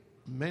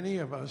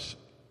many of us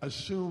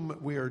assume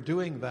we are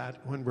doing that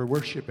when we're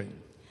worshiping.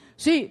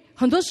 所以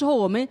很多时候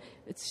我们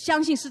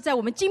相信是在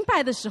我们敬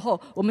拜的时候，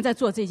我们在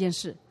做这件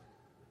事，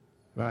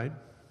 Right?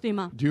 对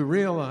吗？ Do you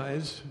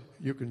realize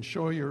you can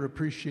show your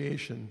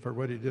appreciation for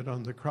what he did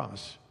on the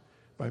cross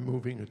by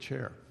moving a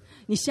chair?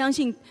 你相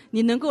信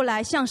你能够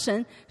来向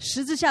神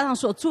十字架上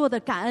所做的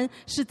感恩，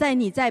是在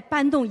你在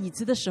搬动椅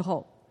子的时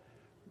候，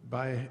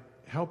 By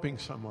helping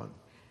someone,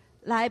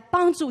 来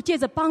借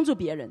着帮助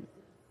别人。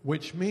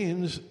 which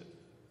means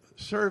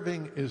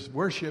serving is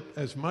worship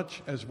as much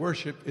as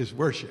worship is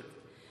worship.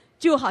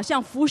 就好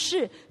像服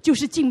侍就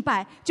是敬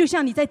拜，就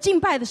像你在敬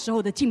拜的时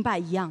候的敬拜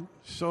一样。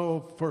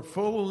 So, for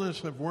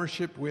fullness of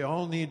worship, we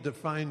all need to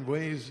find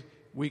ways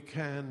we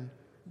can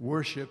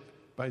worship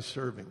by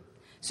serving.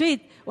 所以，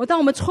当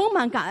我们充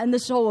满感恩的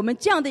时候，我们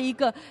这样的一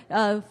个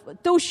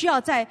都需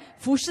要在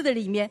服侍的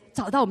里面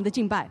找到我们的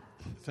敬拜。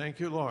 Thank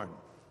you, Lord,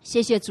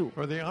 谢谢主，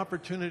 for the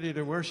opportunity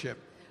to worship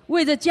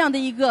为着这样的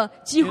一个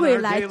机 in 会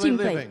our 来 daily 敬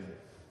拜 living,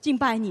 敬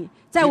拜你，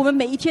在我们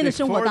每一天的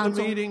生活 before 当 the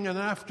中， meeting and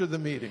after the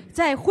meeting,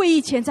 在会议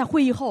前，在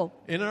会议后，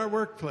 in our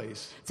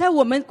workplace. 在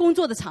我们工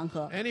作的场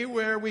合，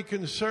 Anywhere we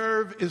can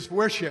serve is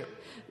worship.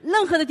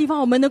 任何的地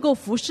方我们能够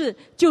服侍，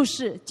就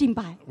是敬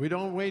拜。 We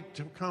don't wait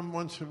to come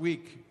once a week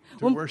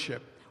to Um,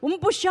 worship. 我们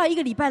不需要一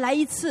个礼拜来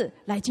一次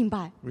来敬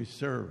拜， We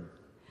serve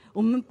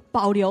我们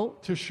保留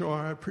to show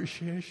our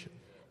appreciation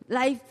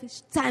来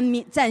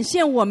展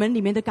现我们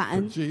里面的感 for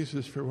恩。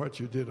 Jesus for what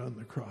you did on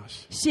the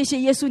cross. 谢谢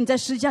耶稣你在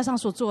十字架上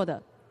所做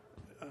的，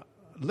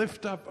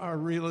 Lift up our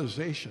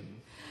realization.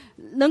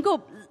 能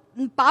够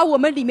把我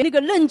们里面那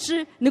个认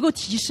知能够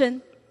提升，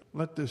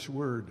 Let this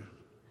word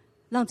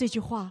让这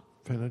句话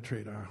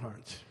penetrate our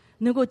hearts.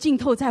 能够浸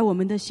透在我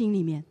们的心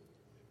里面。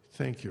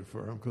 Thank you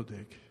for Uncle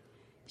Dick,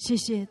 谢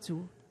谢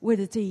主，为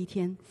了这一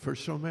天， for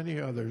so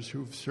many others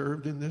who've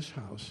served in this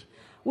house.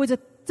 为着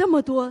这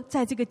么多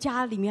在这个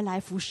家里面来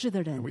服侍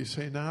的人， We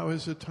say now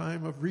is a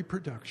time of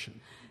reproduction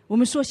我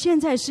们说现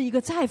在是一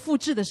个再复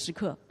制的时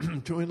刻，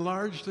 to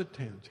enlarge the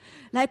tent,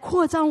 来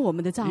扩张我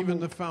们的帐 even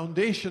幕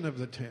the，foundation of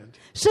the tent,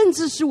 甚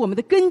至是我们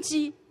的根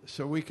基，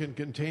 so we can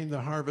contain the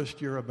harvest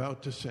you're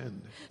about to send.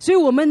 所以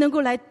我们能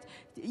够来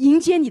迎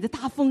接你的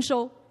大丰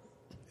收。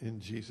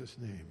 In Jesus'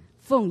 name,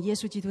 奉耶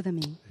稣基督的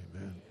名，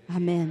 amen. 阿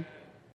门。